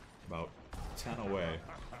 About 10 away.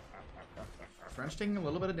 French taking a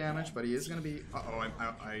little bit of damage, but he is going to be... Uh-oh,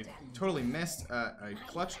 I totally missed a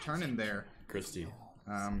clutch turn in there. Christie.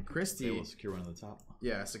 Christie will secure one of the top.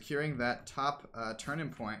 Yeah, securing that top turn-in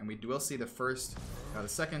point, and we will see the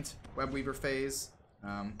second Web Weaver phase.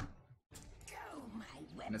 And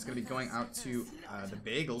it's going to be going out to the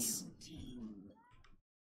Beigels.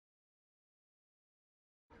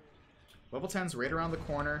 Level 10's right around the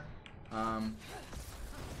corner.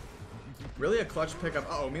 Really a clutch pickup.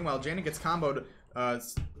 Uh oh, meanwhile, Jaina gets comboed.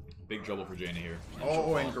 Big trouble for Jaina here.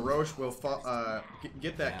 Oh, and Garrosh will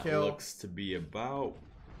get that kill. Looks to be about...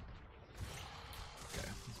 Okay,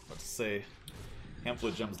 I was about to say handful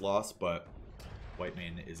of gems lost, but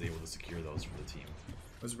Whitemane is able to secure those for the team.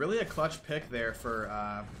 It was really a clutch pick there for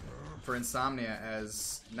Nsomnia,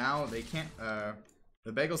 as now they can't...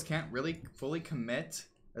 the Beigels can't really fully commit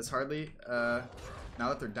as hardly now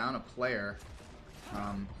that they're down a player.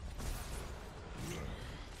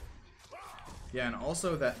 Yeah, and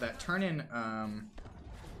also that turn in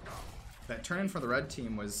for the red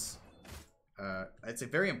team was it's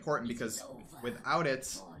very important, because without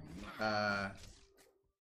it,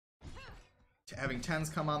 having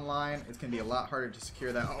 10s come online, it's gonna be a lot harder to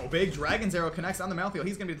secure that. Oh, big Dragon's Arrow connects on the Malthael.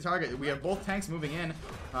 He's gonna be the target. We have both tanks moving in.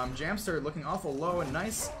 Jamster looking awful low, and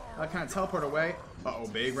nice kind of teleport away. Uh-oh,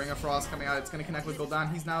 big Ring of Frost coming out. It's gonna connect with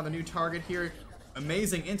Gul'dan. He's now the new target here.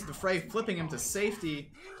 Amazing into the fray, flipping him to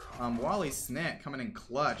safety. Wally Snit coming in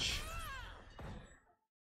clutch.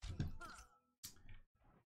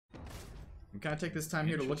 We kind of take this time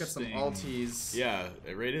here to look at some ultis. Yeah,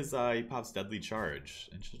 right as he pops Deadly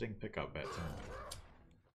Charge. Interesting pickup at turn.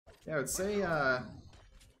 Yeah, I would say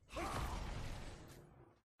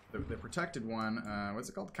the protected one, what's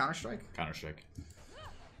it called? Counter-Strike? Counter-Strike.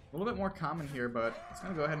 A little bit more common here, but it's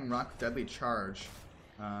going to go ahead and rock Deadly Charge.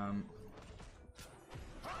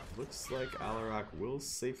 Looks like Alarak will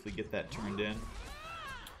safely get that turned in.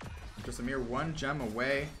 Just a mere 1 gem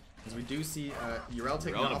away, as we do see Yrel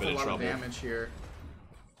taking an awful lot of damage here.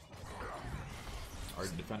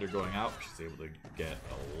 Ardent Defender going out. She's able to get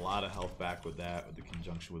a lot of health back with that, with the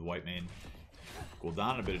conjunction with Whitemane.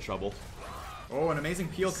 Gul'dan in a bit of trouble. Oh, an amazing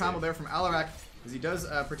peel combo there from Alarak, as he does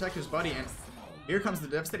protect his buddy. And here comes the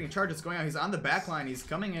devastating charge that's going out. He's on the back line. He's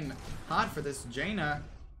coming in hot for this Jaina.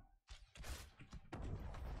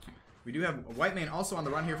 We do have Whitemane also on the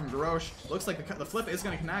run here from Garrosh. Looks like the flip is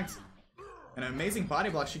going to connect. An amazing body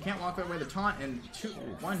block. She can't walk away the taunt, and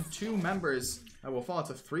two members will fall. It's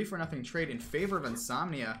a 3-for-0 trade in favor of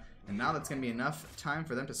Nsomnia, and now that's going to be enough time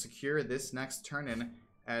for them to secure this next turn-in,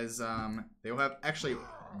 as they will have actually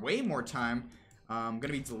way more time. Going to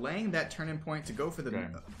be delaying that turn-in point to go for the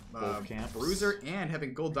Bruiser, and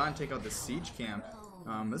having Gul'dan take out the Siege Camp.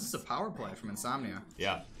 This is a power play from Nsomnia.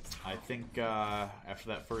 Yeah. I think after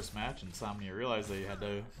that first match, Nsomnia realized they had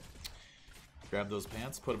to grab those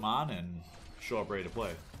pants, put them on, and show up ready to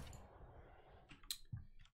play.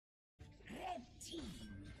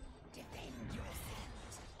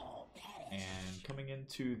 And coming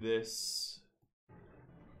into this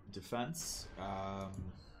defense,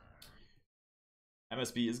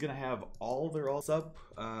 MSB is going to have all their ults up,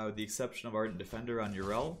 with the exception of Ardent Defender on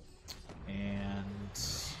Yrel, and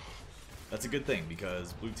that's a good thing,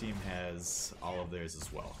 because blue team has all of theirs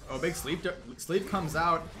as well. Oh, big sleep comes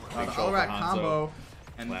out, the Alarak combo,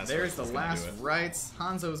 and there's the last rites.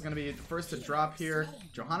 Hanzo is going to be the first to drop here.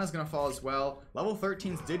 Johanna's going to fall as well. Level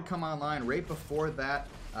 13s did come online right before that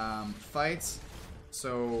fight,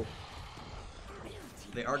 so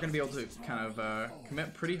they are going to be able to kind of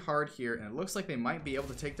commit pretty hard here, and it looks like they might be able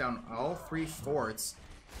to take down all 3 forts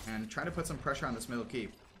and try to put some pressure on this middle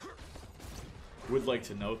keep. Would like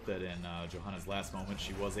to note that in Johanna's last moment,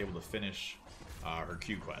 she was able to finish her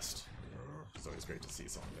Q quest. So it's great to see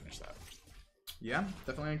someone finish that. Yeah,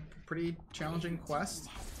 definitely a pretty challenging quest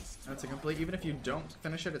to complete. Even if you don't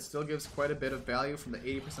finish it, it still gives quite a bit of value from the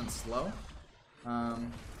 80% slow.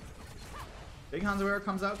 Big Hanzo Arrow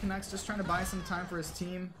comes out, connects, just trying to buy some time for his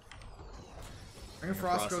team. Ring of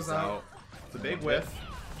Frost goes out. It's a big whiff.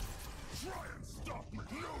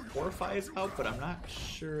 Fortify is out, but I'm not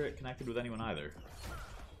sure it connected with anyone either.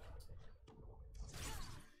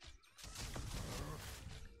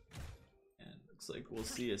 And looks like we'll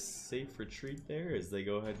see a safe retreat there as they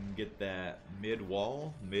go ahead and get that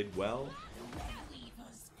mid-wall, mid-well,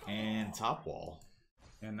 and top wall.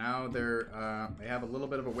 And now they have a little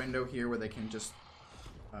bit of a window here where they can just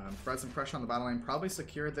spread some pressure on the bottom lane, probably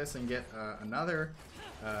secure this and get another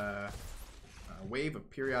wave of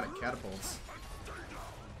periodic catapults.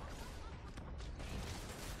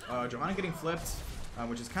 Johanna getting flipped,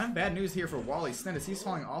 which is kind of bad news here for Wally Snit, as he's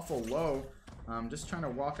falling awful low. Just trying to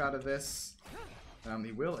walk out of this.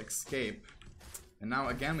 He will escape. And now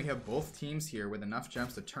again we have both teams here with enough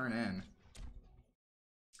gems to turn in.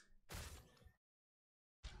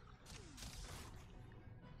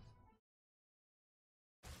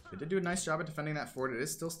 They did do a nice job at defending that fort. It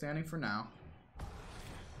is still standing for now.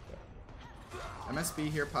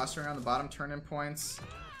 MSB here posturing on the bottom turn-in points.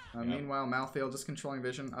 Meanwhile, Malthael just controlling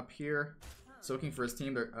vision up here, soaking for his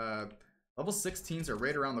team. Level 16s are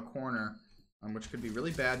right around the corner, which could be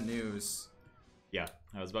really bad news. Yeah,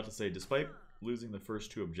 I was about to say, despite losing the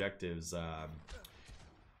first 2 objectives,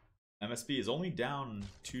 MSB is only down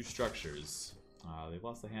 2 structures. They've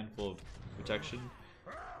lost a handful of protection,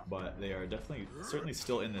 but they are certainly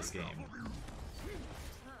still in this game.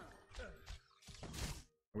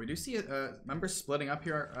 We do see members splitting up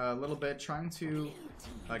here a little bit, trying to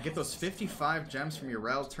get those 55 gems from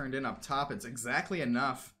Urel turned in up top. It's exactly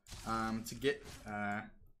enough to get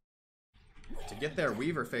their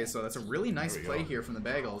Weaver phase. So that's a really nice play here from the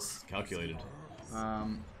Beigels. Calculated.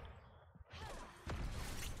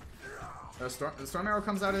 The Storm Arrow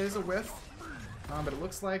comes out. It is a whiff, but it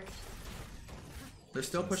looks like they're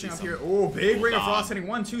still pushing up here. Oh, big Ring of Frost hitting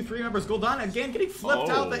 1, 2, 3 members. Gul'dan again getting flipped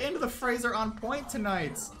out. The end of the Fraser on point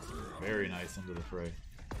tonight. Very nice into the fray.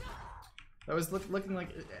 That was looking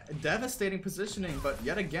like devastating positioning, but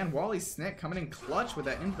yet again, Wally Snick coming in clutch with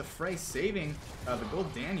that into the fray, saving the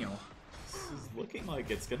Gold Daniel. This is looking like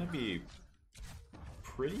it's going to be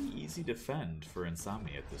pretty easy to defend for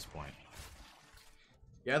Nsomnia at this point.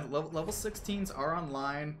 Yeah, the level 16s are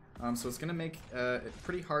online, so it's gonna make it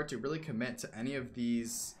pretty hard to really commit to any of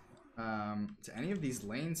these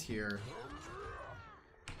lanes here.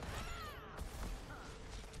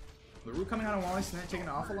 LaRue coming out of Wally Snett, taking an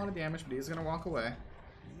awful lot of damage, but he's gonna walk away.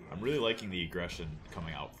 I'm really liking the aggression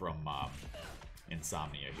coming out from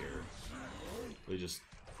Nsomnia here. Really just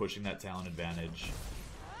pushing that talent advantage,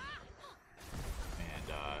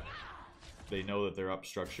 and they know that they're up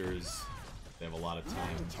structures. They have a lot of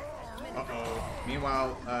time. Uh-oh.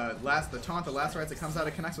 Meanwhile, the taunt, the last rights, it comes out,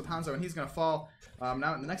 it connects with Hanzo, and he's gonna fall.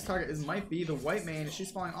 Now the next target might be the White Mane.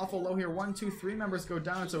 She's falling awful low here. 1, 2, 3 members go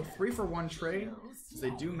down, so 3-for-1 trade. So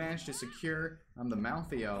they do manage to secure the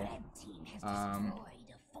Malthael.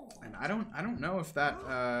 And I don't know if that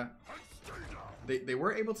they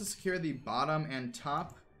were able to secure the bottom and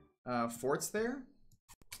top forts there,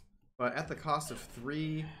 but at the cost of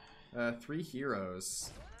three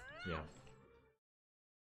heroes. Yeah.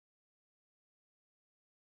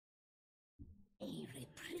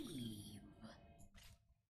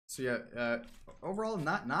 So yeah, overall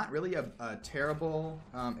not really a terrible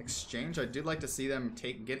exchange. I did like to see them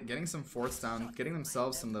getting some forts down, getting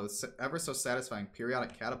themselves some of those ever so satisfying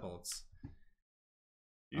periodic catapults.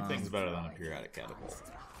 Few things better than a periodic catapult.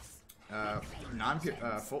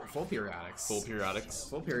 Full periodics. Full periodics.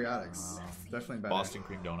 Full periodics. Definitely better. Boston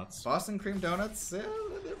cream donuts. Boston cream donuts. Yeah,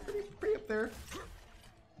 they're pretty up there.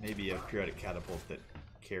 Maybe a periodic catapult that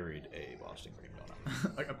carried a Boston cream donut.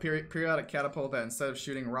 Like a periodic catapult that instead of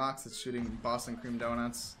shooting rocks, it's shooting Boston cream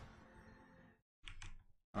donuts.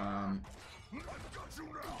 Oh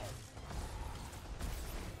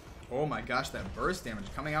my gosh, that burst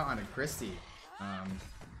damage coming out onto Christie.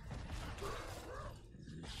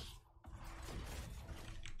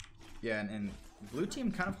 Yeah, and blue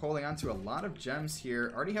team kind of holding on to a lot of gems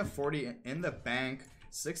here. Already have 40 in the bank,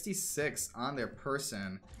 66 on their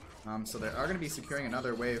person. So they are going to be securing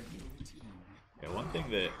another wave. Yeah, one thing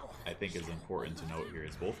that I think is important to note here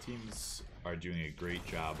is both teams are doing a great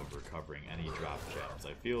job of recovering any drop gems.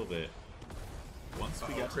 I feel that once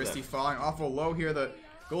we get to Christie falling awful low here. The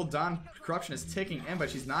Gul'dan corruption is ticking in, but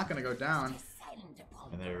she's not going to go down.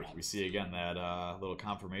 And there we see again that little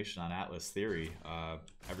confirmation on Atlas Theory.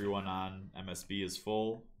 Everyone on MSB is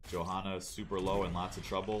full. Johanna super low and lots of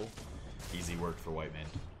trouble. Easy work for Whiteman.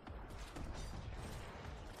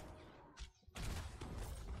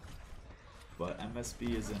 But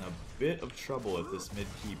MSB is in a bit of trouble at this mid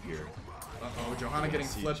keep here. Uh-oh, Johanna getting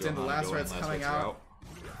flipped in. The last right's coming out.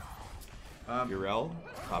 Urel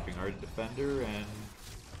popping hard defender, and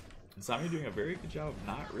Nsomnia doing a very good job of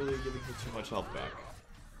not really giving her too much health back.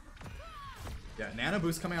 Yeah, Nano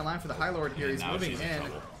Boost coming online for the High Lord here. And he's moving in.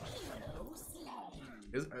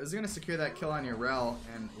 In Is going to secure that kill on Urel,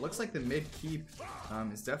 and looks like the mid keep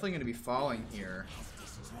is definitely going to be falling here.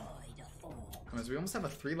 As we almost have a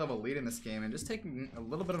 3-level lead in this game, and just taking a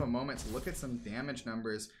little bit of a moment to look at some damage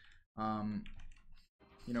numbers.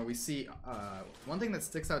 You know, we see one thing that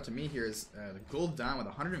sticks out to me here is the Gul'dan with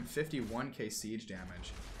 151k siege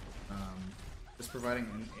damage, just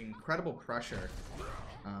providing incredible pressure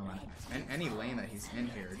in any lane that he's in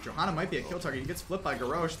here. Johanna might be a kill target. He gets flipped by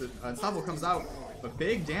Garrosh. The Unstoppable comes out, but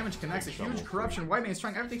big damage connects. A huge corruption. White Mane's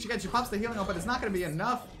trying everything she gets. She pops the healing up, but it's not going to be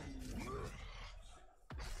enough.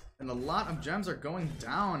 And a lot of gems are going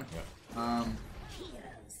down. And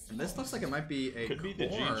this looks like it might be a could be the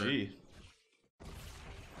GG.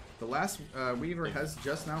 The last Weaver has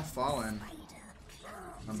just now fallen.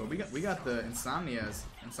 But we got the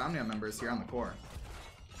Nsomnia members here on the core.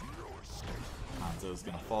 Hanzo's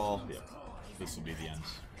gonna fall. Yep. This will be the end.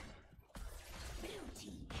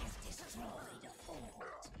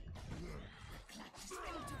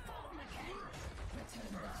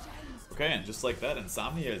 Okay, and just like that,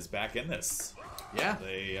 Nsomnia is back in this. Yeah.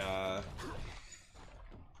 They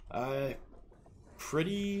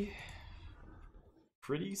pretty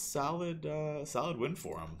solid win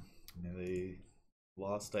for them. They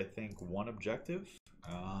lost, I think, one objective.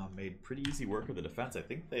 Made pretty easy work of the defense. I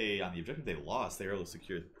think on the objective they lost, they were able to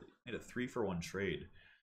secure a 3-for-1 trade.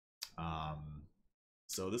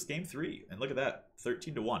 So this game 3, and look at that,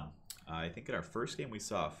 13-1. I think in our first game we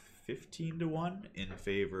saw 15-1 in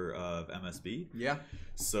favor of MSB. Yeah.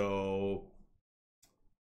 So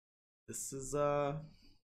this is I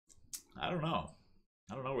don't know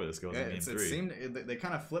where this goes in game 3. It seemed they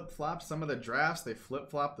kind of flip-flopped some of the drafts. They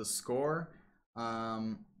flip-flopped the score.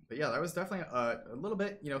 But yeah, that was definitely a little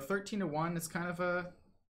bit, you know, 13-1 is kind of a,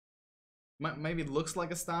 maybe looks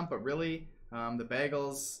like a stomp, but really the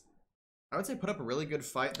Beigels, I would say, put up a really good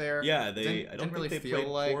fight there. Yeah, I didn't don't really think they feel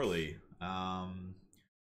played like poorly.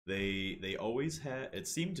 They always had, it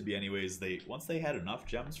seemed to be anyways, once they had enough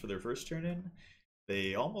gems for their first turn in,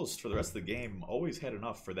 they almost for the rest of the game always had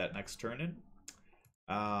enough for that next turn in.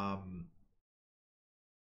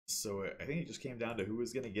 So I think it just came down to who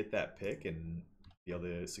was going to get that pick and be able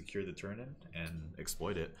to secure the turn in and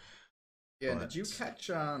exploit it. Yeah, but... did you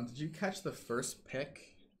catch the first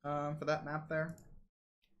pick for that map there?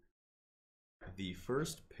 The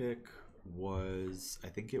first pick was, I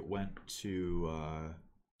think it went to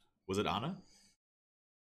was it Ana?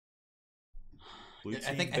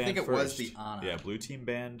 I think it was the Ana. Yeah, blue team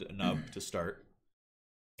banned Nub to start.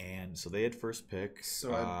 And so they had first pick.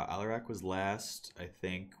 So Alarak was last. I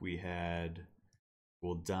think we had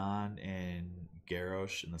Gul'dan and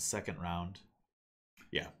Garrosh in the second round.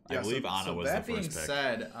 Yeah, I believe Ana was the first pick. That being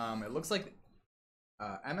said, it looks like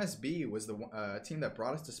MSB was the team that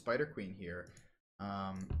brought us to Spider Queen here.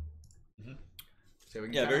 So we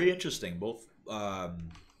can very interesting. Both on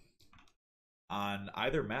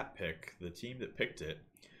either map pick, the team that picked it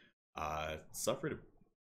suffered a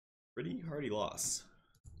pretty hardy loss.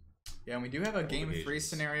 Yeah, and we do have a game 3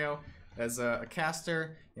 scenario. As a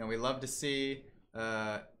caster, you know, we love to see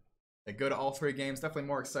it go to all 3 games. Definitely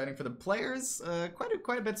more exciting for the players.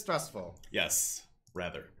 Quite a bit stressful. Yes,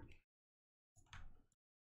 rather.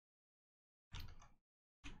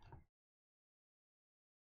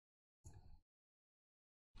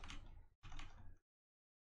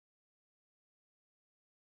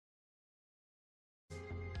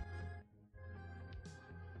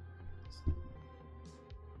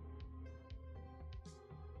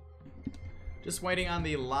 Just waiting on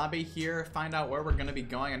the lobby here, find out where we're gonna be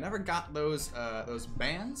going. I never got those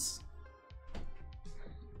bands.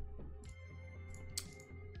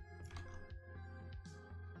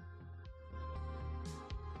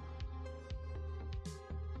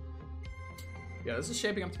 Yeah, this is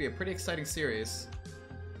shaping up to be a pretty exciting series.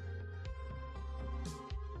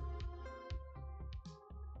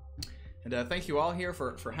 And thank you all here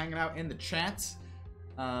for hanging out in the chat.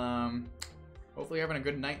 Hopefully you're having a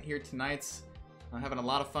good night here tonight. I'm having a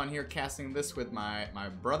lot of fun here casting this with my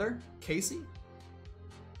brother, Casey.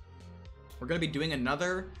 We're going to be doing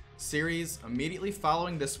another series immediately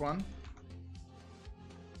following this one.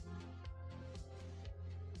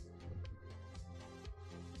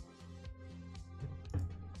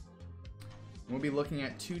 We'll be looking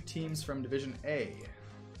at 2 teams from Division A.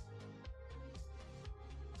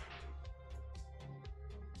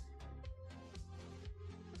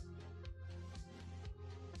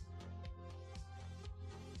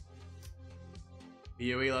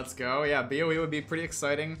 BOE, let's go. Yeah, BOE would be pretty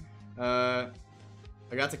exciting. I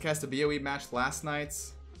got to cast a BOE match last night.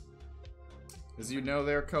 As you know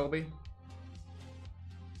there, Colby.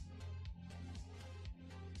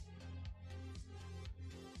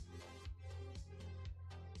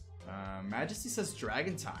 Majesty says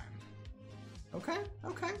Dragon Time. Okay,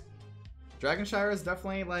 okay. Dragonshire is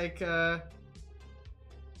definitely like a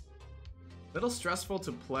little stressful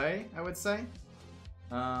to play, I would say.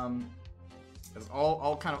 As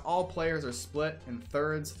all players are split in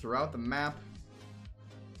thirds throughout the map.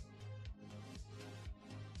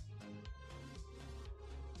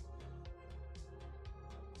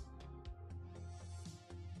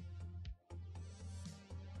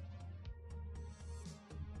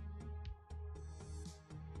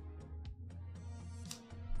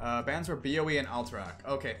 Bans were BOE and Alterac.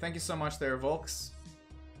 Okay, thank you so much there, Volks.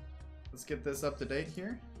 Let's get this up to date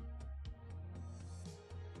here.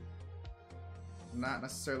 Not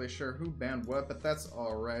necessarily sure who banned what, but that's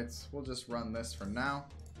alright. We'll just run this for now.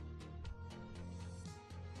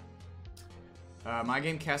 My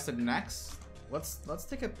game casted next. Let's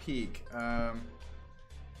take a peek.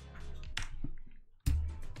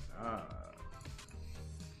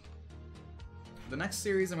 The next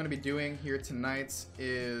series I'm going to be doing here tonight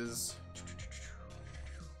is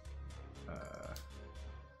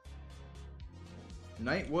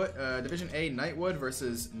Nightwood, Division A Nightwood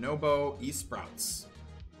versus Nobo Esprouts.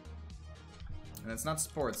 And it's not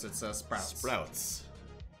sports, it's Sprouts. Sprouts.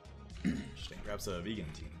 Perhaps a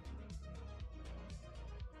vegan team.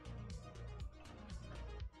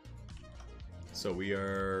 So we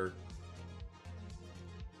are...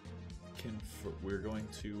 we're going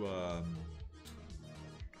to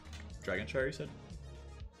Dragonshire, you said?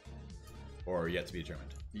 Or yet to be determined?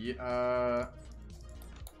 Yeah,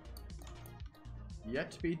 yet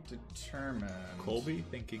to be determined. Colby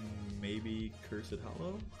thinking maybe Cursed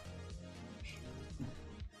Hollow?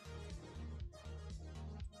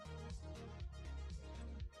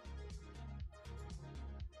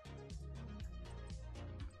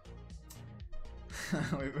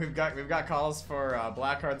 we've got calls for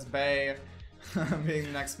Blackheart's Bay being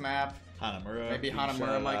the next map. Hanamura. Maybe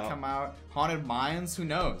Hanamura might come out. Haunted Mines, who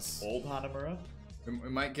knows? Old Hanamura? We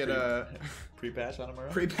might get a pre-patch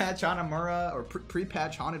Hanamura? Pre-patch Hanamura or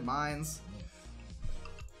pre-patch Haunted Mines.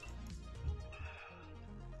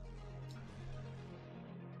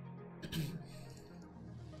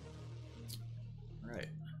 Right.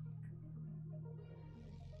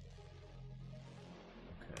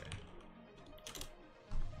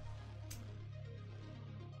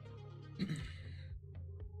 Okay.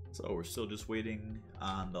 So we're still just waiting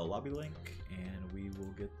on the lobby link, and we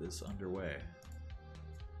will get this underway.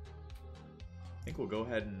 I think we'll go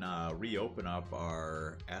ahead and reopen up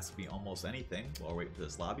our Ask Me Almost Anything while we wait for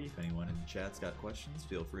this lobby. If anyone in the chat's got questions,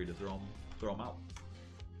 feel free to throw them out.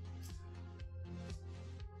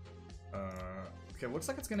 Okay, looks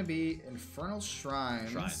like it's gonna be Infernal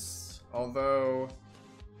Shrines. Although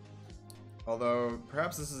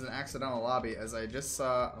perhaps this is an accidental lobby, as I just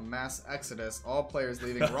saw a mass exodus. All players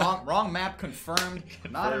leaving. Wrong map confirmed.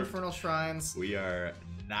 Not Infernal Shrines. We are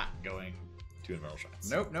not going to Infernal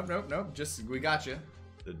Shrines. Nope. Just we got you.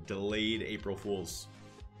 The delayed April Fools.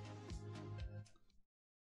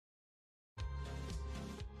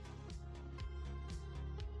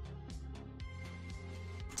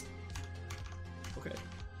 Okay.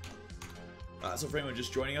 So for anyone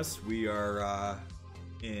just joining us, we are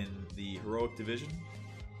in the Heroic Division,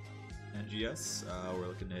 NGS. We're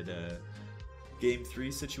looking at a Game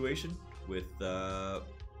 3 situation with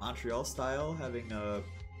Montreal-style having a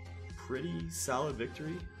pretty solid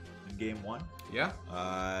victory in Game 1. Yeah.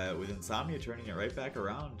 With Nsomnia turning it right back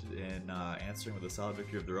around and answering with a solid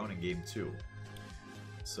victory of their own in Game 2.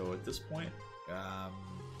 So at this point,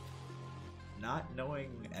 not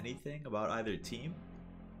knowing anything about either team,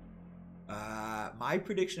 my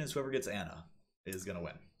prediction is whoever gets Anna is going to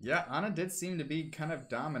win. Yeah, Anna did seem to be kind of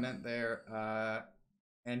dominant there.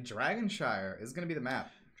 And Dragonshire is going to be the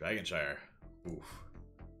map. Dragonshire. Oof.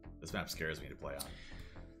 This map scares me to play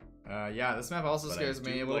on. Yeah, this map also scares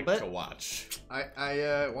me a little like bit. To watch.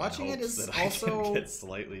 Watching it is that also I can get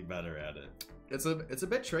slightly better at it. It's a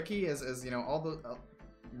bit tricky, as you know, all the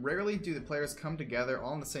rarely do the players come together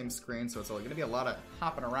all on the same screen, so it's going to be a lot of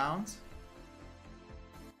hopping around.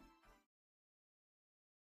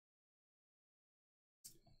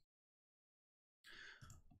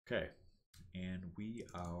 Okay, and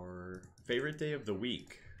our favorite day of the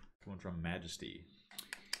week coming from Majesty.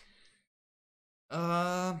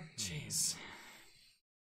 Jeez.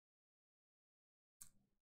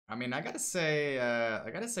 I mean, I gotta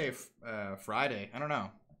say Friday. I don't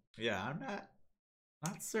know. Yeah, I'm not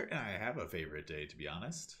certain I have a favorite day, to be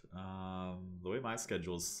honest. The way my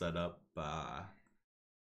schedule's set up, I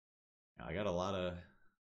got a lot of,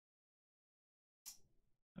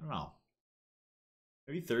 I don't know.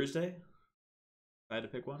 Maybe Thursday, if I had to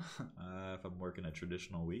pick one. If I'm working a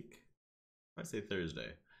traditional week, I say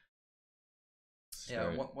Thursday.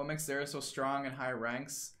 Yeah, what makes Zera so strong in high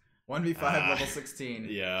ranks? 1v5 level 16.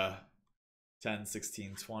 Yeah. 10,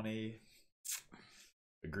 16, 20.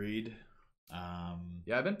 Agreed.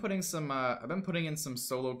 Yeah, I've been putting in some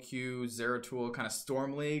solo queue Zeratul kind of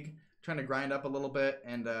Storm League, trying to grind up a little bit,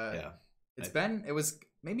 and yeah. It was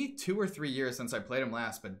maybe 2 or 3 years since I played him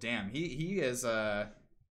last, but damn, he is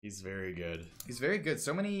he's very good. He's very good.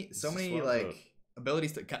 So many like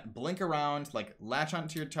abilities to blink around, like latch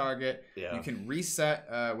onto your target. Yeah. You can reset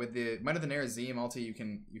with the Might of the Nerazim ulti. You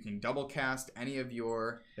can double cast any of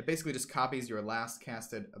your. It basically just copies your last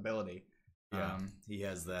casted ability. Yeah, he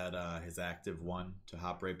has that his active 1 to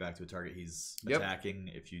hop right back to a target he's attacking.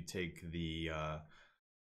 If you take the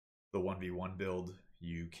 1v1 build,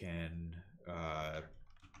 you can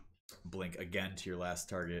blink again to your last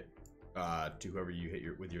target, to whoever you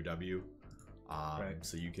hit with your W.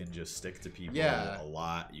 So you can just stick to people a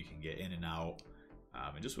lot. You can get in and out,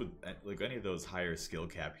 and just with like any of those higher skill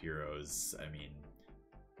cap heroes, I mean,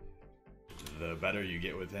 the better you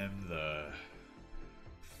get with him, the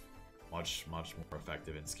much more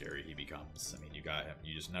effective and scary he becomes. I mean, you got him.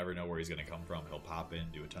 You just never know where he's going to come from. He'll pop in,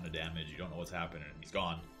 do a ton of damage. You don't know what's happening, and he's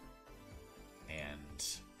gone. And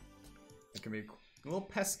it can be a little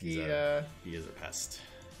pesky. He is a pest.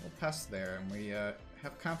 A little pest there, and we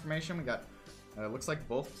have confirmation. We got looks like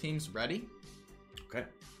both teams ready. Okay,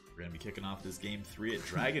 we're gonna be kicking off this game 3 at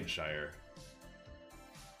Dragonshire.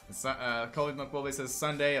 Colby McWilby says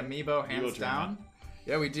Sunday Amiibo hands down.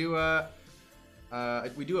 Yeah, we do.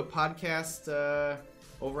 We do a podcast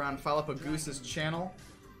over on Follow Up a Goose's channel,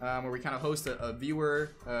 where we kind of host a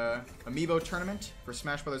viewer Amiibo tournament for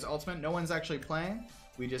Smash Brothers Ultimate. No one's actually playing.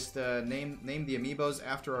 We just name the Amiibos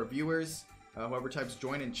after our viewers. Whoever types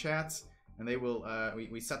join in chats, and they will.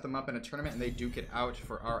 We set them up in a tournament, and they duke it out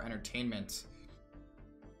for our entertainment.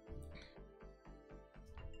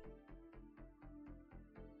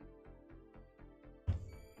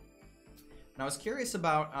 And I was curious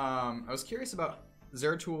about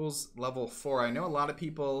Zeratul level 4. I know a lot of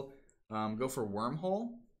people go for Wormhole,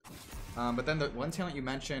 but then the one talent you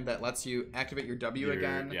mentioned that lets you activate your W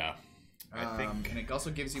again. Yeah, I think, and it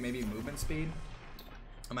also gives you maybe movement speed.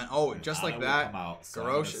 I mean, just like that,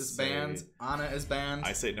 Garrosh is banned, Ana is banned.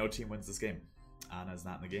 I say no team wins this game. Ana's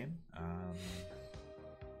not in the game.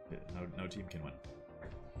 No team can win.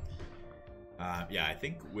 Yeah, I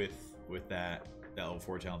think with that level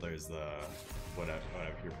 4 talent, there's the what I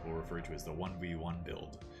hear people refer to as the 1v1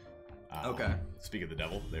 build. Okay. Speak of the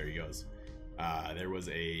devil, there he goes. There was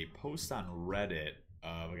a post on Reddit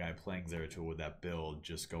of a guy playing Zeratul with that build,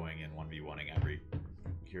 just going in 1v1ing every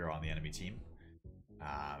hero on the enemy team.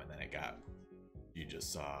 And then you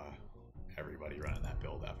just saw everybody running that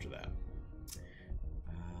build after that.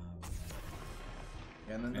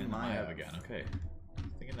 And then the Maiev again. Okay,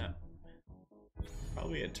 thinking that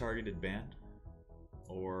probably a targeted ban,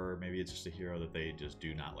 or maybe it's just a hero that they just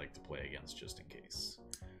do not like to play against, just in case.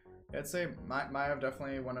 I'd say Maiev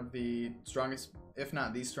definitely one of the strongest, if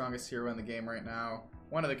not the strongest hero in the game right now.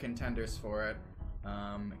 One of the contenders for it.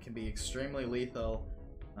 It can be extremely lethal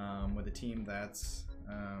with a team that's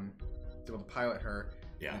able to pilot her.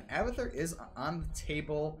 Yeah. And Abathur is on the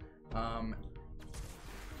table.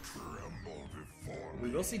 We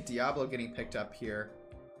will see Diablo getting picked up here.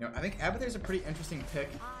 You know, I think Abathur's a pretty interesting pick.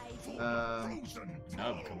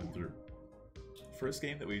 Nub coming through. First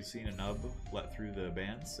game that we've seen a Nub let through the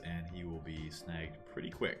bans, and he will be snagged pretty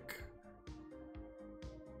quick.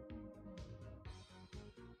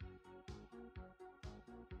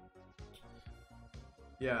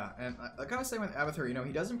 Yeah, and like I was saying with Abathur, you know,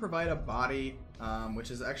 he doesn't provide a body,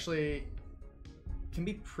 which is actually can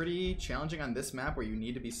be pretty challenging on this map where you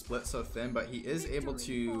need to be split so thin, but he is able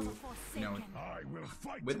to, you know,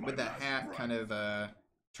 with that hat kind of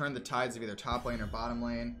turn the tides of either top lane or bottom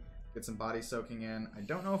lane, get some body soaking in. I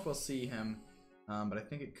don't know if we'll see him, but I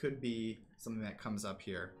think it could be something that comes up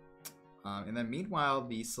here. And then meanwhile,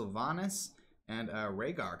 the Sylvanas and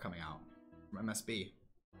Rhaegar coming out from MSB.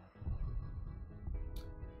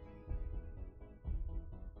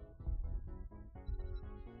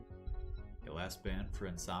 Last ban for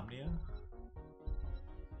Nsomnia.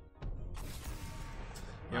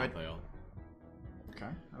 Yeah, Okay.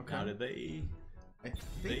 Okay. Now, did they? I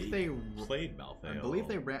think they played Malthael. I believe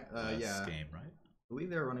they ran. This game, right? I believe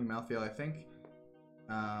they were running Malthael. I think.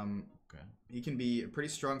 Okay. He can be a pretty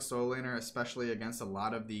strong solo laner, especially against a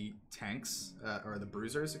lot of the tanks or the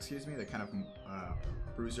bruisers. Excuse me, the kind of more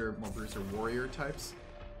bruiser warrior types.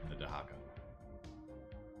 The Dahaka.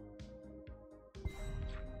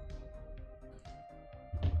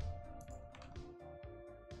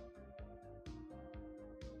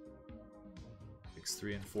 Picks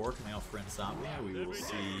 3 and 4 coming out for Nsomnia. We will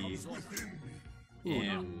see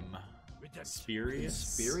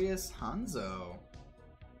Spirius Hanzo.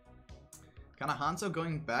 Kind of Hanzo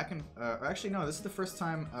going back and actually no, this is the first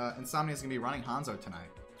time Nsomnia is gonna be running Hanzo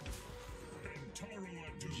tonight.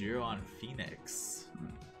 Jiro on Phoenix.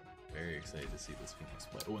 Very excited to see this Phoenix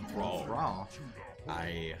play. Oh, and Thrall. Thrall.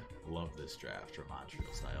 I love this draft from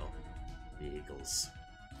Montreal-style. Beigels.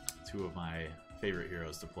 2 of my favorite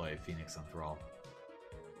heroes to play, Phoenix and Thrall.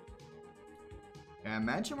 I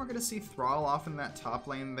imagine we're gonna see Thrall off in that top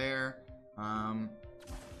lane there.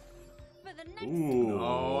 Ooh.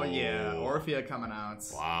 Oh yeah, or Orphea coming out.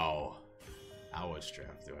 Wow. Now which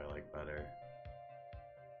draft do I like better?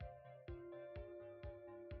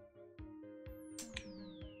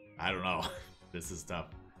 I don't know. This is tough.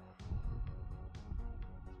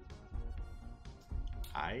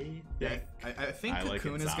 I think I like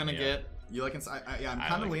Cocoon is gonna get. You like? Yeah, I'm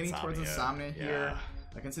kind of leaning towards Nsomnia here.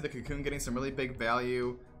 I can see the Cocoon getting some really big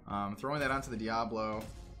value. Throwing that onto the Diablo.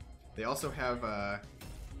 They also have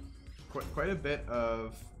quite a bit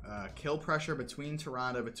of kill pressure between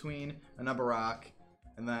Tyrande, between Anubarak,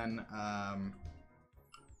 and then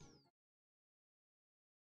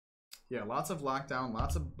yeah, lots of lockdown,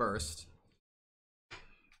 lots of burst.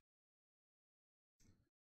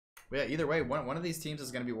 But yeah, either way, one of these teams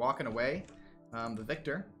is going to be walking away, the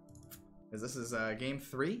victor, as this is game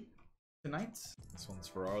 3 tonight. This one's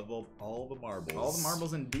for all the marbles. All the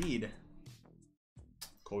marbles indeed.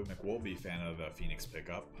 Colby McWolby, fan of the Phoenix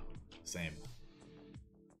pickup. Same.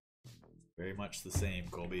 Very much the same,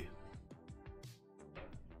 Colby.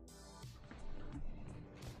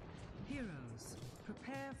 Heroes,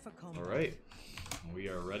 prepare for combat. Alright. We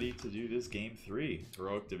are ready to do this game 3.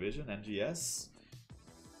 Heroic Division, NGS.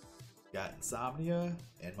 Got Nsomnia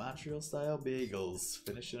and Montreal-style Beigels.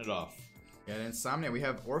 Finishing it off. Yeah, in Nsomnia, we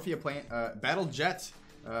have Orphea playing Battle Jet.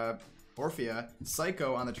 Orphea,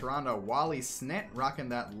 Psycho on the Tyrande, Wally Snit rocking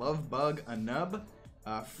that Love Bug Anub,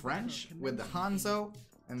 French with the Hanzo,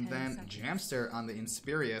 and then Jamster on the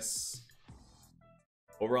Inspirius.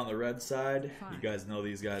 Over on the red side, you guys know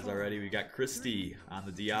these guys already. We got Christy on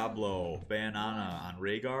the Diablo, Banana on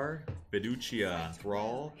Rhaegar, Fiducia on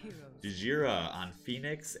Thrall, Dejira on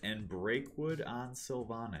Phoenix, and Breakwood on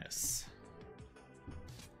Sylvanas.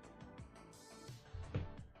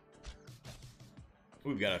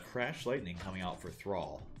 We've got a Crash Lightning coming out for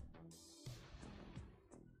Thrall.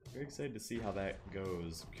 Very excited to see how that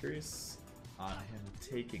goes. Curious on him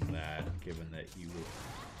taking that, given that he will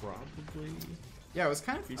probably. Yeah, I was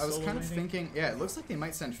kind of thinking. Yeah, it looks like they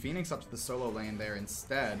might send Phoenix up to the solo lane there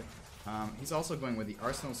instead. He's also going with the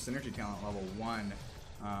Arsenal Synergy Talent level 1,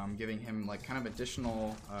 giving him like kind of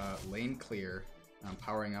additional lane clear,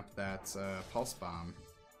 powering up that Pulse Bomb.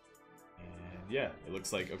 And yeah, it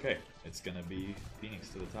looks like, okay, it's gonna be Phoenix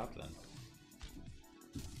to the top then.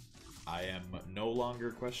 I am no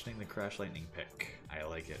longer questioning the Crash Lightning pick. I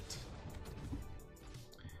like it.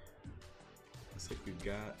 Looks like we've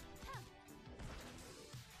got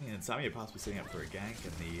Nsomnia possibly setting up for a gank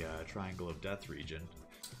in the Triangle of Death region.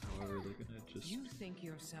 However, they're gonna just You think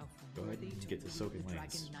yourself go ahead and get to soaking the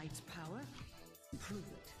lanes. Dragon Knight's power? Prove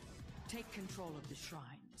it. Take control of the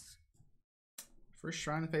shrines. First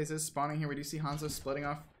shrine phase is spawning here. We do see Hanzo splitting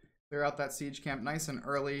off, clear out that siege camp nice and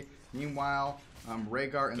early. Meanwhile,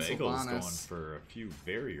 Rhaegar and Beigels Sylvanas going for a few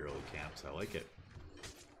very early camps. I like it.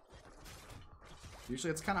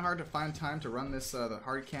 Usually it's kind of hard to find time to run this the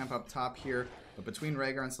hard camp up top here, but between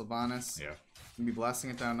Rhaegar and Sylvanas, Yeah. gonna be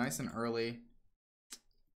blasting it down nice and early.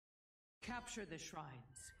 Capture the shrines.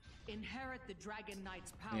 Inherit the Dragon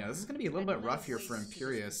Knight's power. Yeah, this is gonna be a little and bit rough lay here for waste to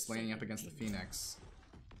Imperius this laning up forsaken against the kingdom. Phoenix.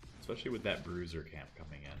 Especially with that Bruiser camp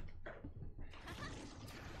coming in.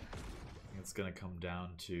 It's gonna come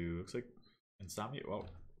down to, looks like Nsomnia. Whoa.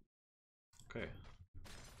 Okay.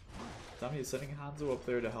 Nsomnia is sending Hanzo up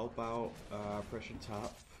there to help out pressure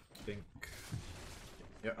top. I think.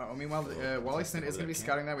 Yeah. Meanwhile, Wally Snit is gonna be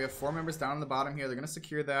scouting that. We have 4 members down on the bottom here. They're gonna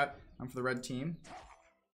secure that for the red team.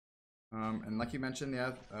 And like you mentioned,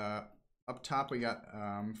 yeah, up top we got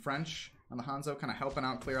French on the Hanzo, kind of helping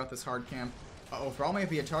out clear out this hard camp. Uh-oh, Thrall may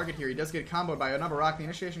be a target here. He does get comboed by another rock. The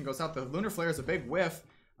initiation goes out. The Lunar Flare is a big whiff.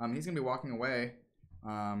 He's going to be walking away.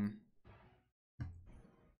 Yeah,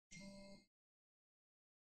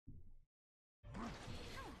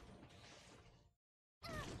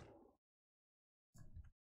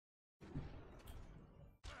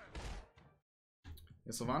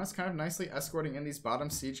 Sylvanas kind of nicely escorting in these bottom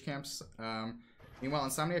siege camps. Meanwhile,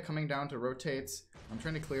 Nsomnia coming down to rotate. I'm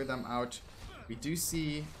trying to clear them out. We do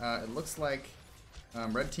see, it looks like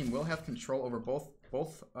red team will have control over both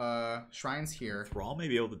shrines here. Thrall may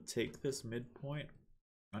be able to take this midpoint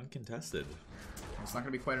uncontested. It's not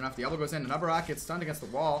going to be quite enough. Diablo goes in. Anubarak gets stunned against the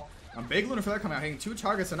wall. Big Lunar Flare coming out, hitting 2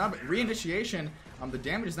 targets. Reinitiation. The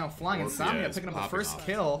damage is now flying. Nsomnia picking up the first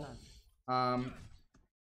kill. As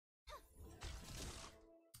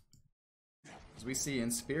we see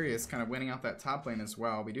Inspirius kind of winning out that top lane as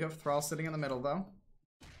well. We do have Thrall sitting in the middle though.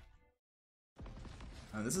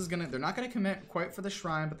 This is gonna, they're not gonna commit quite for the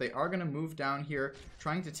shrine, but they are gonna move down here,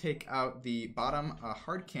 trying to take out the bottom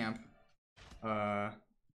hard camp. I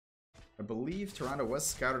believe Tyrande was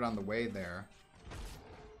scouted on the way there.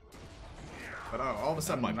 But all of a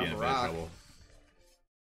sudden, might be in bad trouble.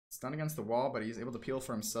 stunned against the wall, but he's able to peel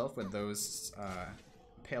for himself with those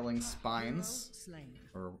paling spines.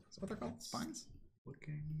 Or is that what they're called? Spines?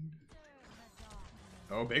 Looking.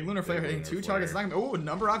 Oh, big Lunar Flare hitting two targets. Oh,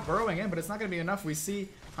 Numberok burrowing in, but it's not going to be enough. We see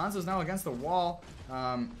Hanzo's now against the wall.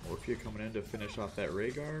 Orphea coming in to finish off that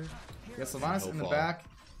Rhaegar. Yeah, Sylvanas in the back.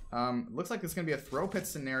 Looks like it's going to be a throw pit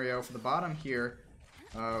scenario for the bottom here.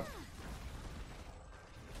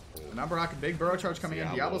 Numberok, big burrow charge coming in.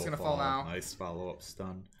 Diablo's going to fall now. Nice follow-up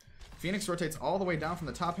stun. Phoenix rotates all the way down from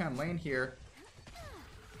the top-hand lane here.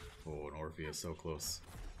 Oh, and Orphea is so close.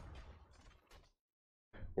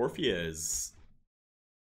 Orphea is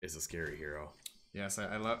a scary hero. Yes,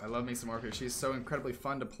 I love me some Orphea. She's so incredibly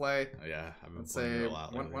fun to play. Oh, yeah, I've been Let's playing say her a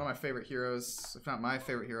lot one lately. of my favorite heroes, if not my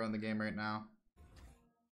favorite hero in the game right now.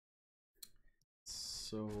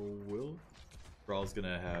 So will Brawl's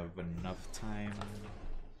gonna have enough time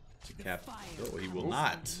to cap? Oh, he will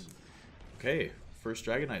not. Okay, first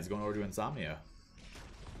Dragon Knight is going over to Nsomnia.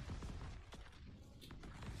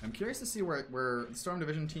 I'm curious to see where the Storm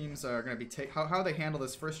Division teams are going to be how they handle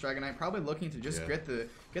this first Dragon Knight. Probably looking to just get the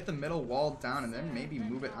middle wall down and then maybe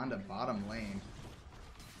move it onto bottom lane.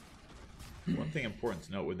 One thing important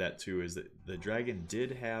to note with that too is that the dragon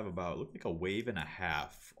did have about looked like a wave and a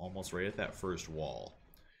half almost right at that first wall.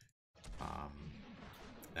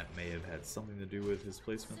 That may have had something to do with his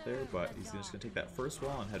placement there, but he's just going to take that first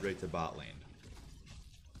wall and head right to bot lane.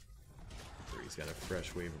 Where he's got a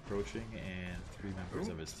fresh wave approaching and 3 members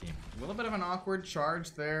of his team. A little bit of an awkward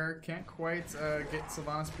charge there. Can't quite get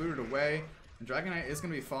Sylvanas booted away. And Dragon Knight is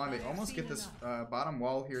going to be falling. They almost get this bottom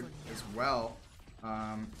wall here as well.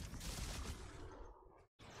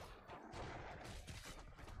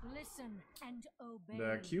 Listen and obey.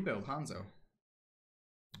 The Q build, Hanzo.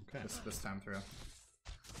 Okay. This time through.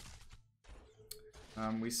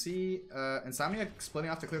 We see Nsomnia splitting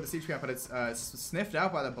off to clear the siege camp, but it's sniffed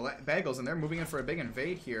out by the Beigels, and they're moving in for a big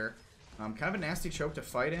invade here. Kind of a nasty choke to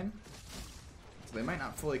fight in, so they might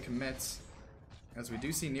not fully commit, as we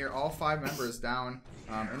do see near all 5 members down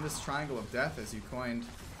in this triangle of death, as you coined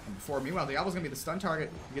before. Meanwhile, Diablo's going to be the stun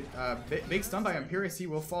target. You get big stun by Imperius. He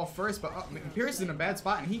will fall first, but Imperius is in a bad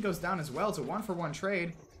spot, and he goes down as well. It's a 1-for-1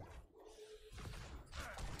 trade.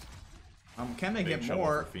 Can they get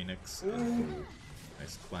more? Phoenix.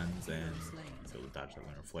 Nice cleanse and he's able to dodge that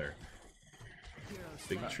Lunar Flare.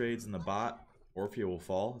 Big trades in the bot. Orphea will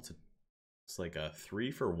fall. It's like a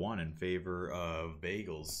 3-for-1 in favor of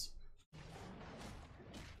Beigels.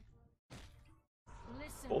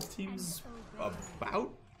 Both teams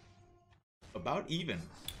about even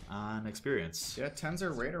on experience. Yeah, 10s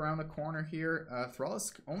are right around the corner here. Thrall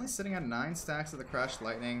is only sitting at 9 stacks of the Crashed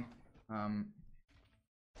Lightning.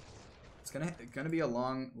 It's gonna be a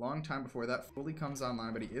long time before that fully comes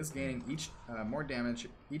online, but he is gaining more damage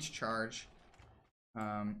each charge.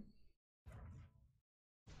 Looks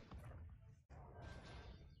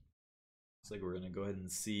like we're gonna go ahead and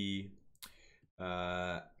see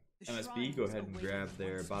MSB go ahead and grab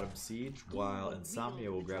their bottom siege, while Nsomnia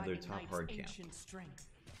will grab their top hard camp.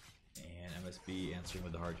 And MSB answering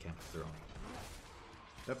with the hard camp of their own.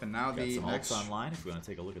 Yep, and now Got the some next ults online if you want to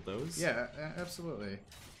take a look at those. Yeah, absolutely.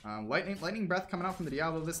 Lightning Breath coming out from the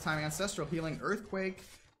Diablo this time. Ancestral Healing, Earthquake,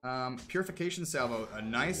 Purification Salvo. A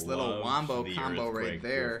nice little wombo combo right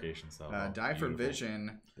there. Die for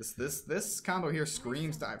Vision. This combo here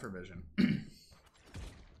screams Die for Vision.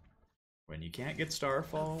 When you can't get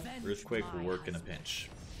Starfall, Earthquake will work in a pinch.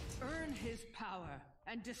 Earn his power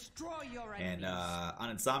and destroy your And enemies. on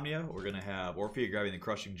Insomnia, we're going to have Orphea grabbing the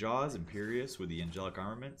Crushing Jaws, Imperius with the Angelic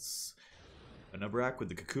Armaments, a Numberok with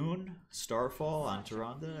the Cocoon, Starfall on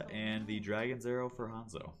Tyrande, and the Dragon's Arrow for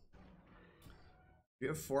Hanzo. We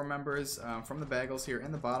have 4 members from the Beigels here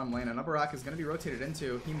in the bottom lane. A Numberok is going to be rotated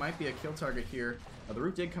into. He might be a kill target here. The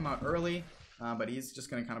root did come out early, but he's just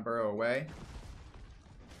going to kind of burrow away.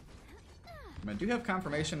 And I do have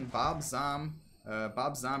confirmation. Bob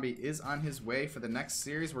Zombie is on his way for the next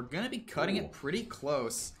series. We're going to be cutting it pretty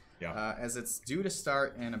close, as it's due to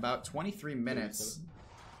start in about 23 minutes.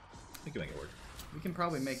 We can make it work. We can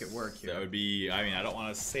probably make it work here. That would be, I mean, I don't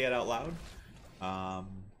want to say it out loud.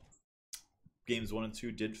 Games 1 and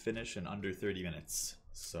 2 did finish in under 30 minutes.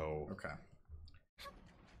 So, Okay.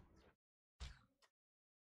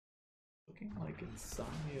 looking like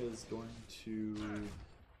Insomnia is going to...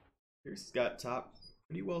 Here's got top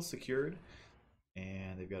pretty well secured.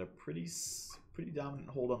 And they've got a pretty dominant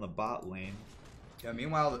hold on the bot lane. Yeah,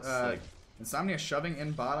 meanwhile, Nsomnia shoving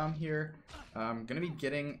in bottom here. Gonna be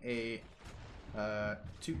getting a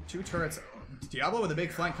two turrets. Diablo with a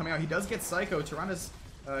big flank coming out. He does get Psycho. Tyranda's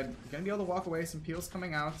gonna be able to walk away. Some peels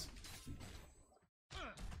coming out.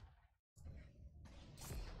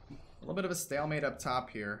 little bit of a stalemate up top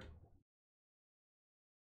here.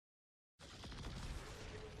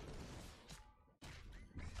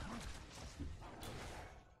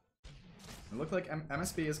 It looked like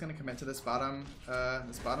MSB is going to commit to this bottom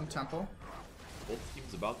temple. Both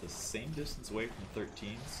teams about the same distance away from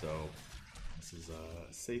 13, so this is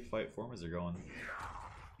a safe fight for them as they're going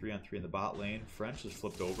 3-on-3 in the bot lane. French is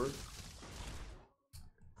flipped over.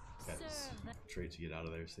 Got his trait to get out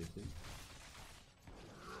of there safely.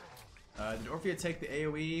 Did Orphea take the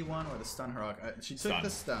AoE one or the stun heroic? She took the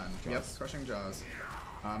stun. Jaws. Yep, crushing jaws.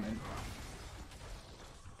 And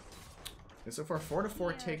so far 4 to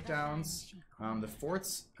 4 takedowns. The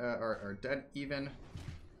forts are dead even.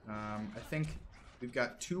 I think we've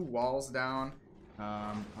got 2 walls down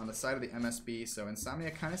on the side of the MSB. So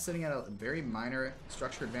Nsomnia kind of sitting at a very minor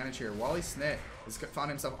structure advantage here. Wally Snit has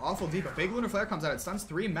found himself awful deep. A big Lunar Flare comes out. It stuns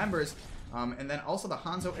 3 members. And then also the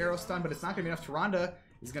Hanzo arrow stun, but it's not going to be enough. Tyrande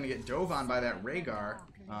is going to get dove on by that Rhaegar.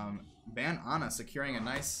 Ban Ana securing a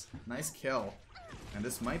nice kill. And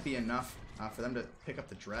this might be enough for them to pick up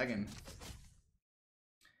the dragon.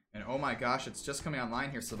 And oh my gosh, it's just coming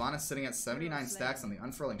online here. Sylvana's sitting at 79 stacks on the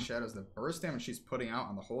Unfurling Shadows. The burst damage she's putting out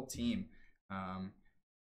on the whole team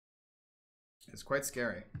is quite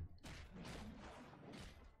scary.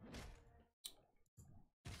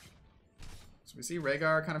 So we see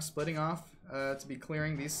Rhaegar kind of splitting off to be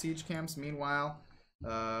clearing these siege camps. Meanwhile,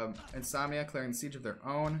 Nsomnia clearing the siege of their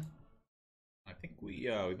own. I think we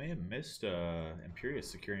may have missed Imperius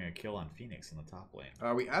securing a kill on Phoenix in the top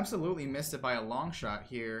lane. We absolutely missed it by a long shot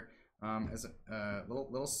here as a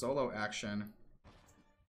little solo action.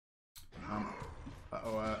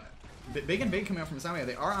 Big and big coming out from Nsomnia.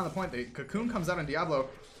 They are on the point. The Cocoon comes out on Diablo.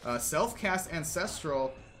 Self-cast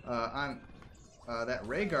Ancestral on that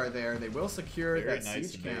Rhaegar there. They will secure Very that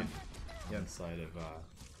nice siege camp. Yeah, inside of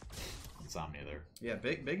Nsomnia there. Yeah,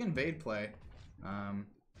 big invade play.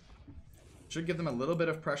 Should give them a little bit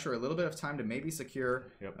of pressure, a little bit of time to maybe secure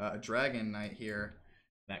a Dragon Knight here.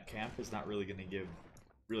 That camp is not really going to give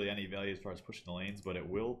really any value as far as pushing the lanes, but it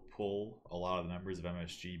will pull a lot of the members of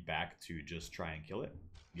MSG back to just try and kill it,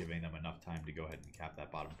 giving them enough time to go ahead and cap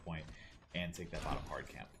that bottom point and take that bottom hard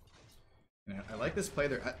camp. Yeah, I like this play.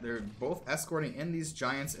 They're both escorting in these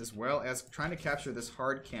giants as well as trying to capture this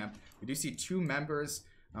hard camp. We do see 2 members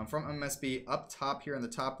from MSB up top here in the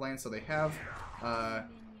top lane, so they have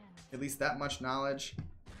at least that much knowledge.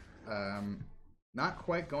 Not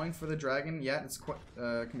quite going for the dragon yet. It's quite,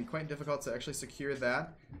 can be quite difficult to actually secure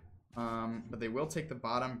that. But they will take the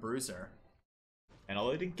bottom bruiser. And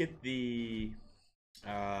although they didn't get the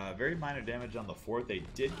very minor damage on the fort, they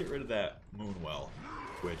did get rid of that Moonwell,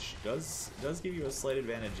 which does give you a slight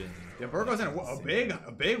advantage. In yeah, Burgo's in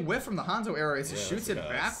a big whiff from the Hanzo arrow. He just shoots it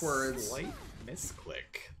backwards. Slight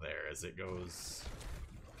misclick there as it goes.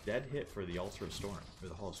 Dead hit for the Altar of Storm, or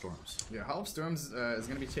the Hall of Storms. Yeah, Hall of Storms is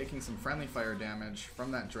going to be taking some friendly fire damage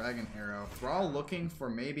from that dragon arrow. Thrall looking for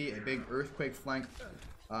maybe a big earthquake flank.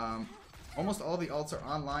 Almost all the ults are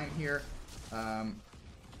online here,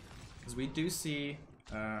 because we do see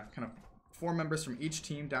kind of 4 members from each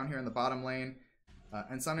team down here in the bottom lane.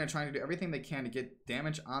 Nsomnia trying to do everything they can to get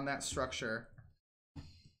damage on that structure.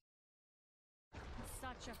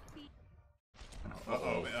 Such a feat.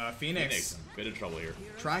 Phoenix. Bit of trouble here.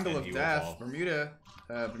 Triangle of Death. Bermuda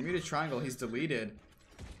Triangle. He's deleted.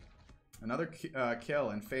 Another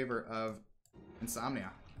kill in favor of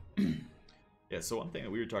Nsomnia. Yeah, so one thing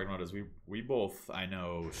that we were talking about is we both, I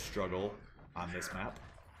know, struggle on this map.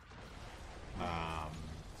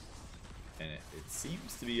 And it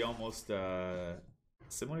seems to be almost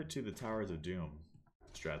similar to the Towers of Doom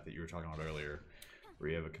strat that you were talking about earlier, where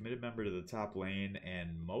you have a committed member to the top lane, and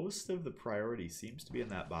most of the priority seems to be in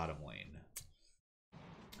that bottom lane.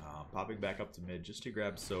 Popping back up to mid just to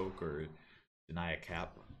grab soak or deny a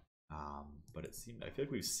cap. But it seemed, I feel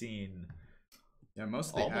like we've seen most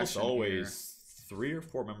of the almost action always here. 3 or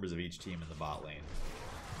 4 members of each team in the bot lane.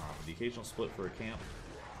 The occasional split for a camp.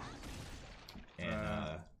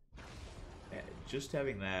 And just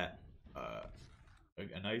having that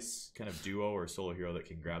a nice kind of duo or solo hero that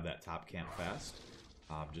can grab that top camp fast,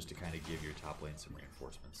 just to kind of give your top lane some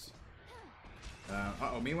reinforcements.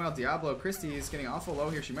 Meanwhile, Diablo Christie is getting awful low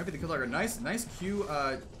here. She might be the kill target. Nice Q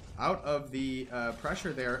out of the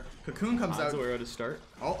pressure there. Cocoon comes out. Arrow to start.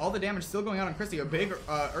 All the damage still going out on Christie. A big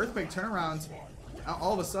earthquake turnaround.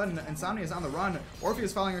 All of a sudden, Nsomnia is on the run. Orphea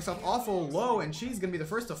is following herself awful low, and she's going to be the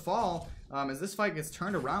first to fall as this fight gets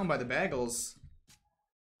turned around by the Beigels.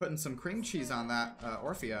 Putting some cream cheese on that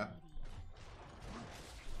Orphea.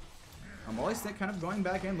 Molly Stick kind of going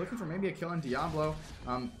back in, looking for maybe a kill on Diablo.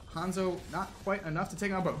 Hanzo not quite enough to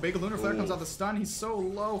take him out, but big Lunar Flare comes out the stun. He's so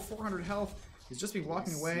low, 400 health. He's just be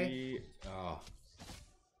walking away.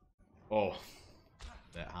 Oh,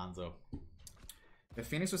 that Hanzo. If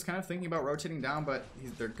Phoenix was kind of thinking about rotating down, but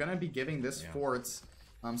they're going to be giving this fort. So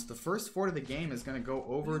the first fort of the game is going to go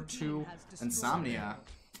over to Nsomnia.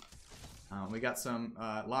 We got some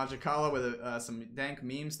Logicala with some dank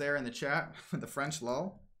memes there in the chat with the French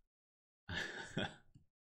lull.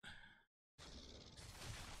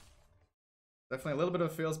 Definitely a little bit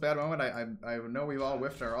of a feels bad moment. I know we've all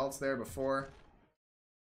whiffed our ults there before.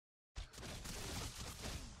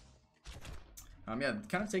 Yeah,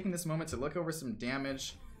 kind of taking this moment to look over some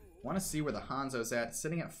damage. Want to see where the Hanzo's at.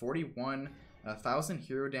 Sitting at 41,000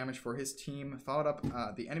 hero damage for his team. Followed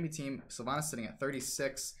up the enemy team. Sylvanas sitting at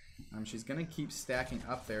 36. She's going to keep stacking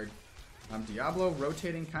up there. Diablo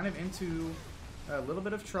rotating kind of into a little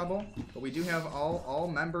bit of trouble. But we do have all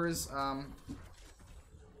members,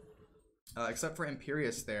 except for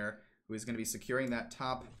Imperius there, who is going to be securing that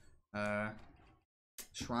top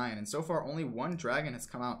shrine. And so far, only one dragon has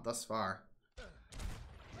come out thus far.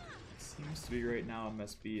 Seems to be right now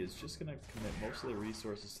MSB is just going to commit most of the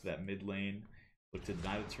resources to that mid lane, look to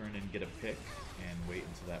deny the turn and get a pick, and wait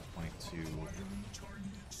until that point to...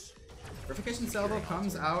 Purification Salvo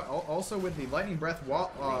comes out also with the Lightning Breath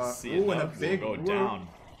wall. Ooh, and a big go down.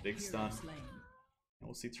 Big stun. And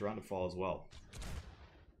we'll see Tyrande fall as well.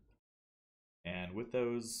 And with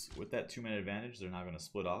that 2-minute advantage, they're now going to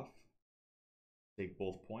split off, take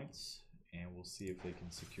both points, and we'll see if they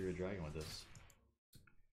can secure a dragon with this.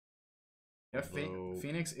 Yeah,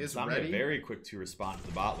 Phoenix is Nsomnia ready. Very quick to respond to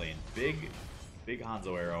the bot lane. Big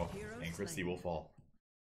Hanzo arrow, and Christie will fall.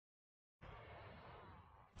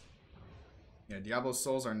 Yeah, Diablo's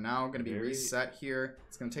souls are now going to be reset here.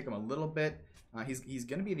 It's going to take him a little bit. He's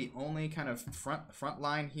going to be the only kind of front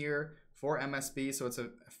line here for MSB, so it's a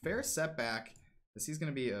fair setback, as he's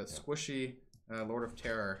going to be a squishy Lord of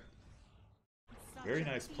Terror. Very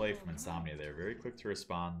nice play from Nsomnia there. Very quick to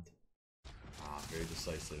respond. Very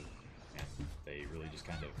decisive. And they really just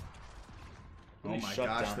kind of oh my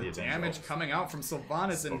gosh, the damage coming out from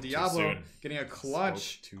Sylvanas and Diablo getting a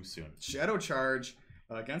clutch too soon shadow charge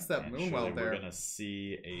against that Moonwell there. We're gonna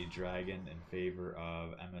see a dragon in favor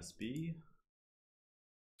of MSB.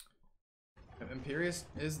 Imperius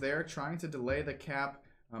is there trying to delay the cap.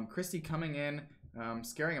 Christie coming in,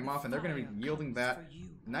 scaring him off, and they're going to be yielding that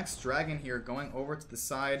next dragon here going over to the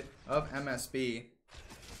side of MSB.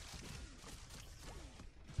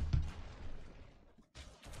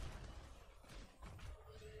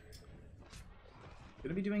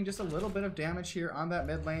 Going to be doing just a little bit of damage here on that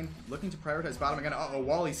mid lane. Looking to prioritize bottom again. Uh-oh,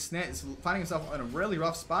 Wally Snit is finding himself in a really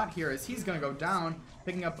rough spot here as he's going to go down.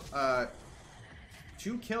 Picking up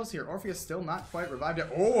 2 kills here. Orpheus still not quite revived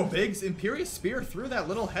yet. Oh, big Imperius Spear through that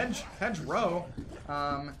little hedge row.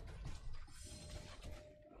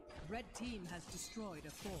 Red team has destroyed a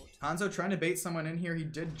fort. Hanzo trying to bait someone in here. He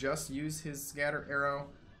did just use his scatter arrow.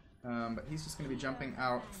 But he's just going to be jumping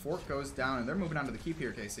out. Fort goes down, and they're moving on to the keep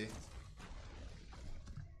here, Casey.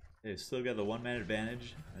 They've still got the 1-man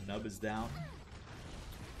advantage. The nub is down.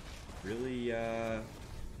 Really,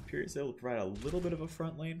 Imperius is able to provide a little bit of a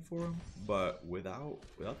front lane for him, but without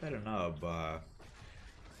that nub,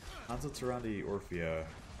 Hanzo, Tyrande, Orphea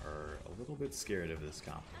are a little bit scared of this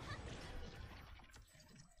comp.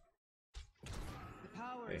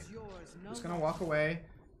 Power is yours, Just gonna walk away,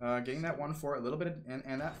 getting that 1-4, a little bit,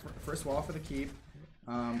 and that first wall for the keep.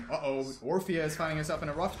 Uh-oh, Orphea is finding herself in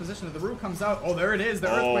a rough position. The root comes out. Oh, there it is.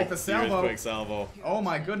 The Earthquake, the salvo. Earthquake salvo. Oh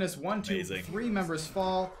my goodness. 1, 2, Amazing. 3 members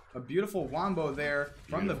fall. A beautiful wombo there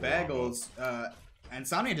from the Beigels. And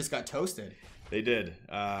Nsomnia just got toasted. They did.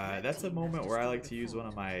 That's a moment where I like to use one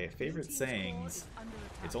of my favorite sayings.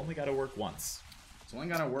 It's only got to work once. It's only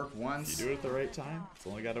got to work once. If you do it at the right time, it's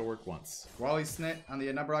only got to work once. Wally Snit on the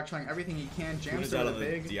Nubrock trying everything he can. Jams out to on the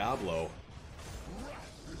big. Diablo.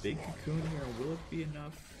 Big cocoon here, will it be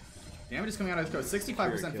enough? Damage is coming out of his code.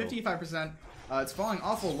 65%, 55%. It's falling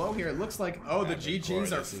awful low here. It looks like, oh, the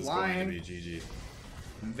GGs are flying. GG.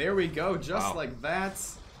 There we go, just like that.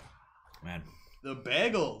 Man. The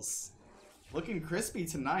Beigels. Looking crispy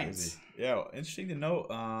tonight. Yeah, interesting to note,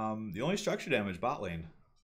 the only structure damage bot lane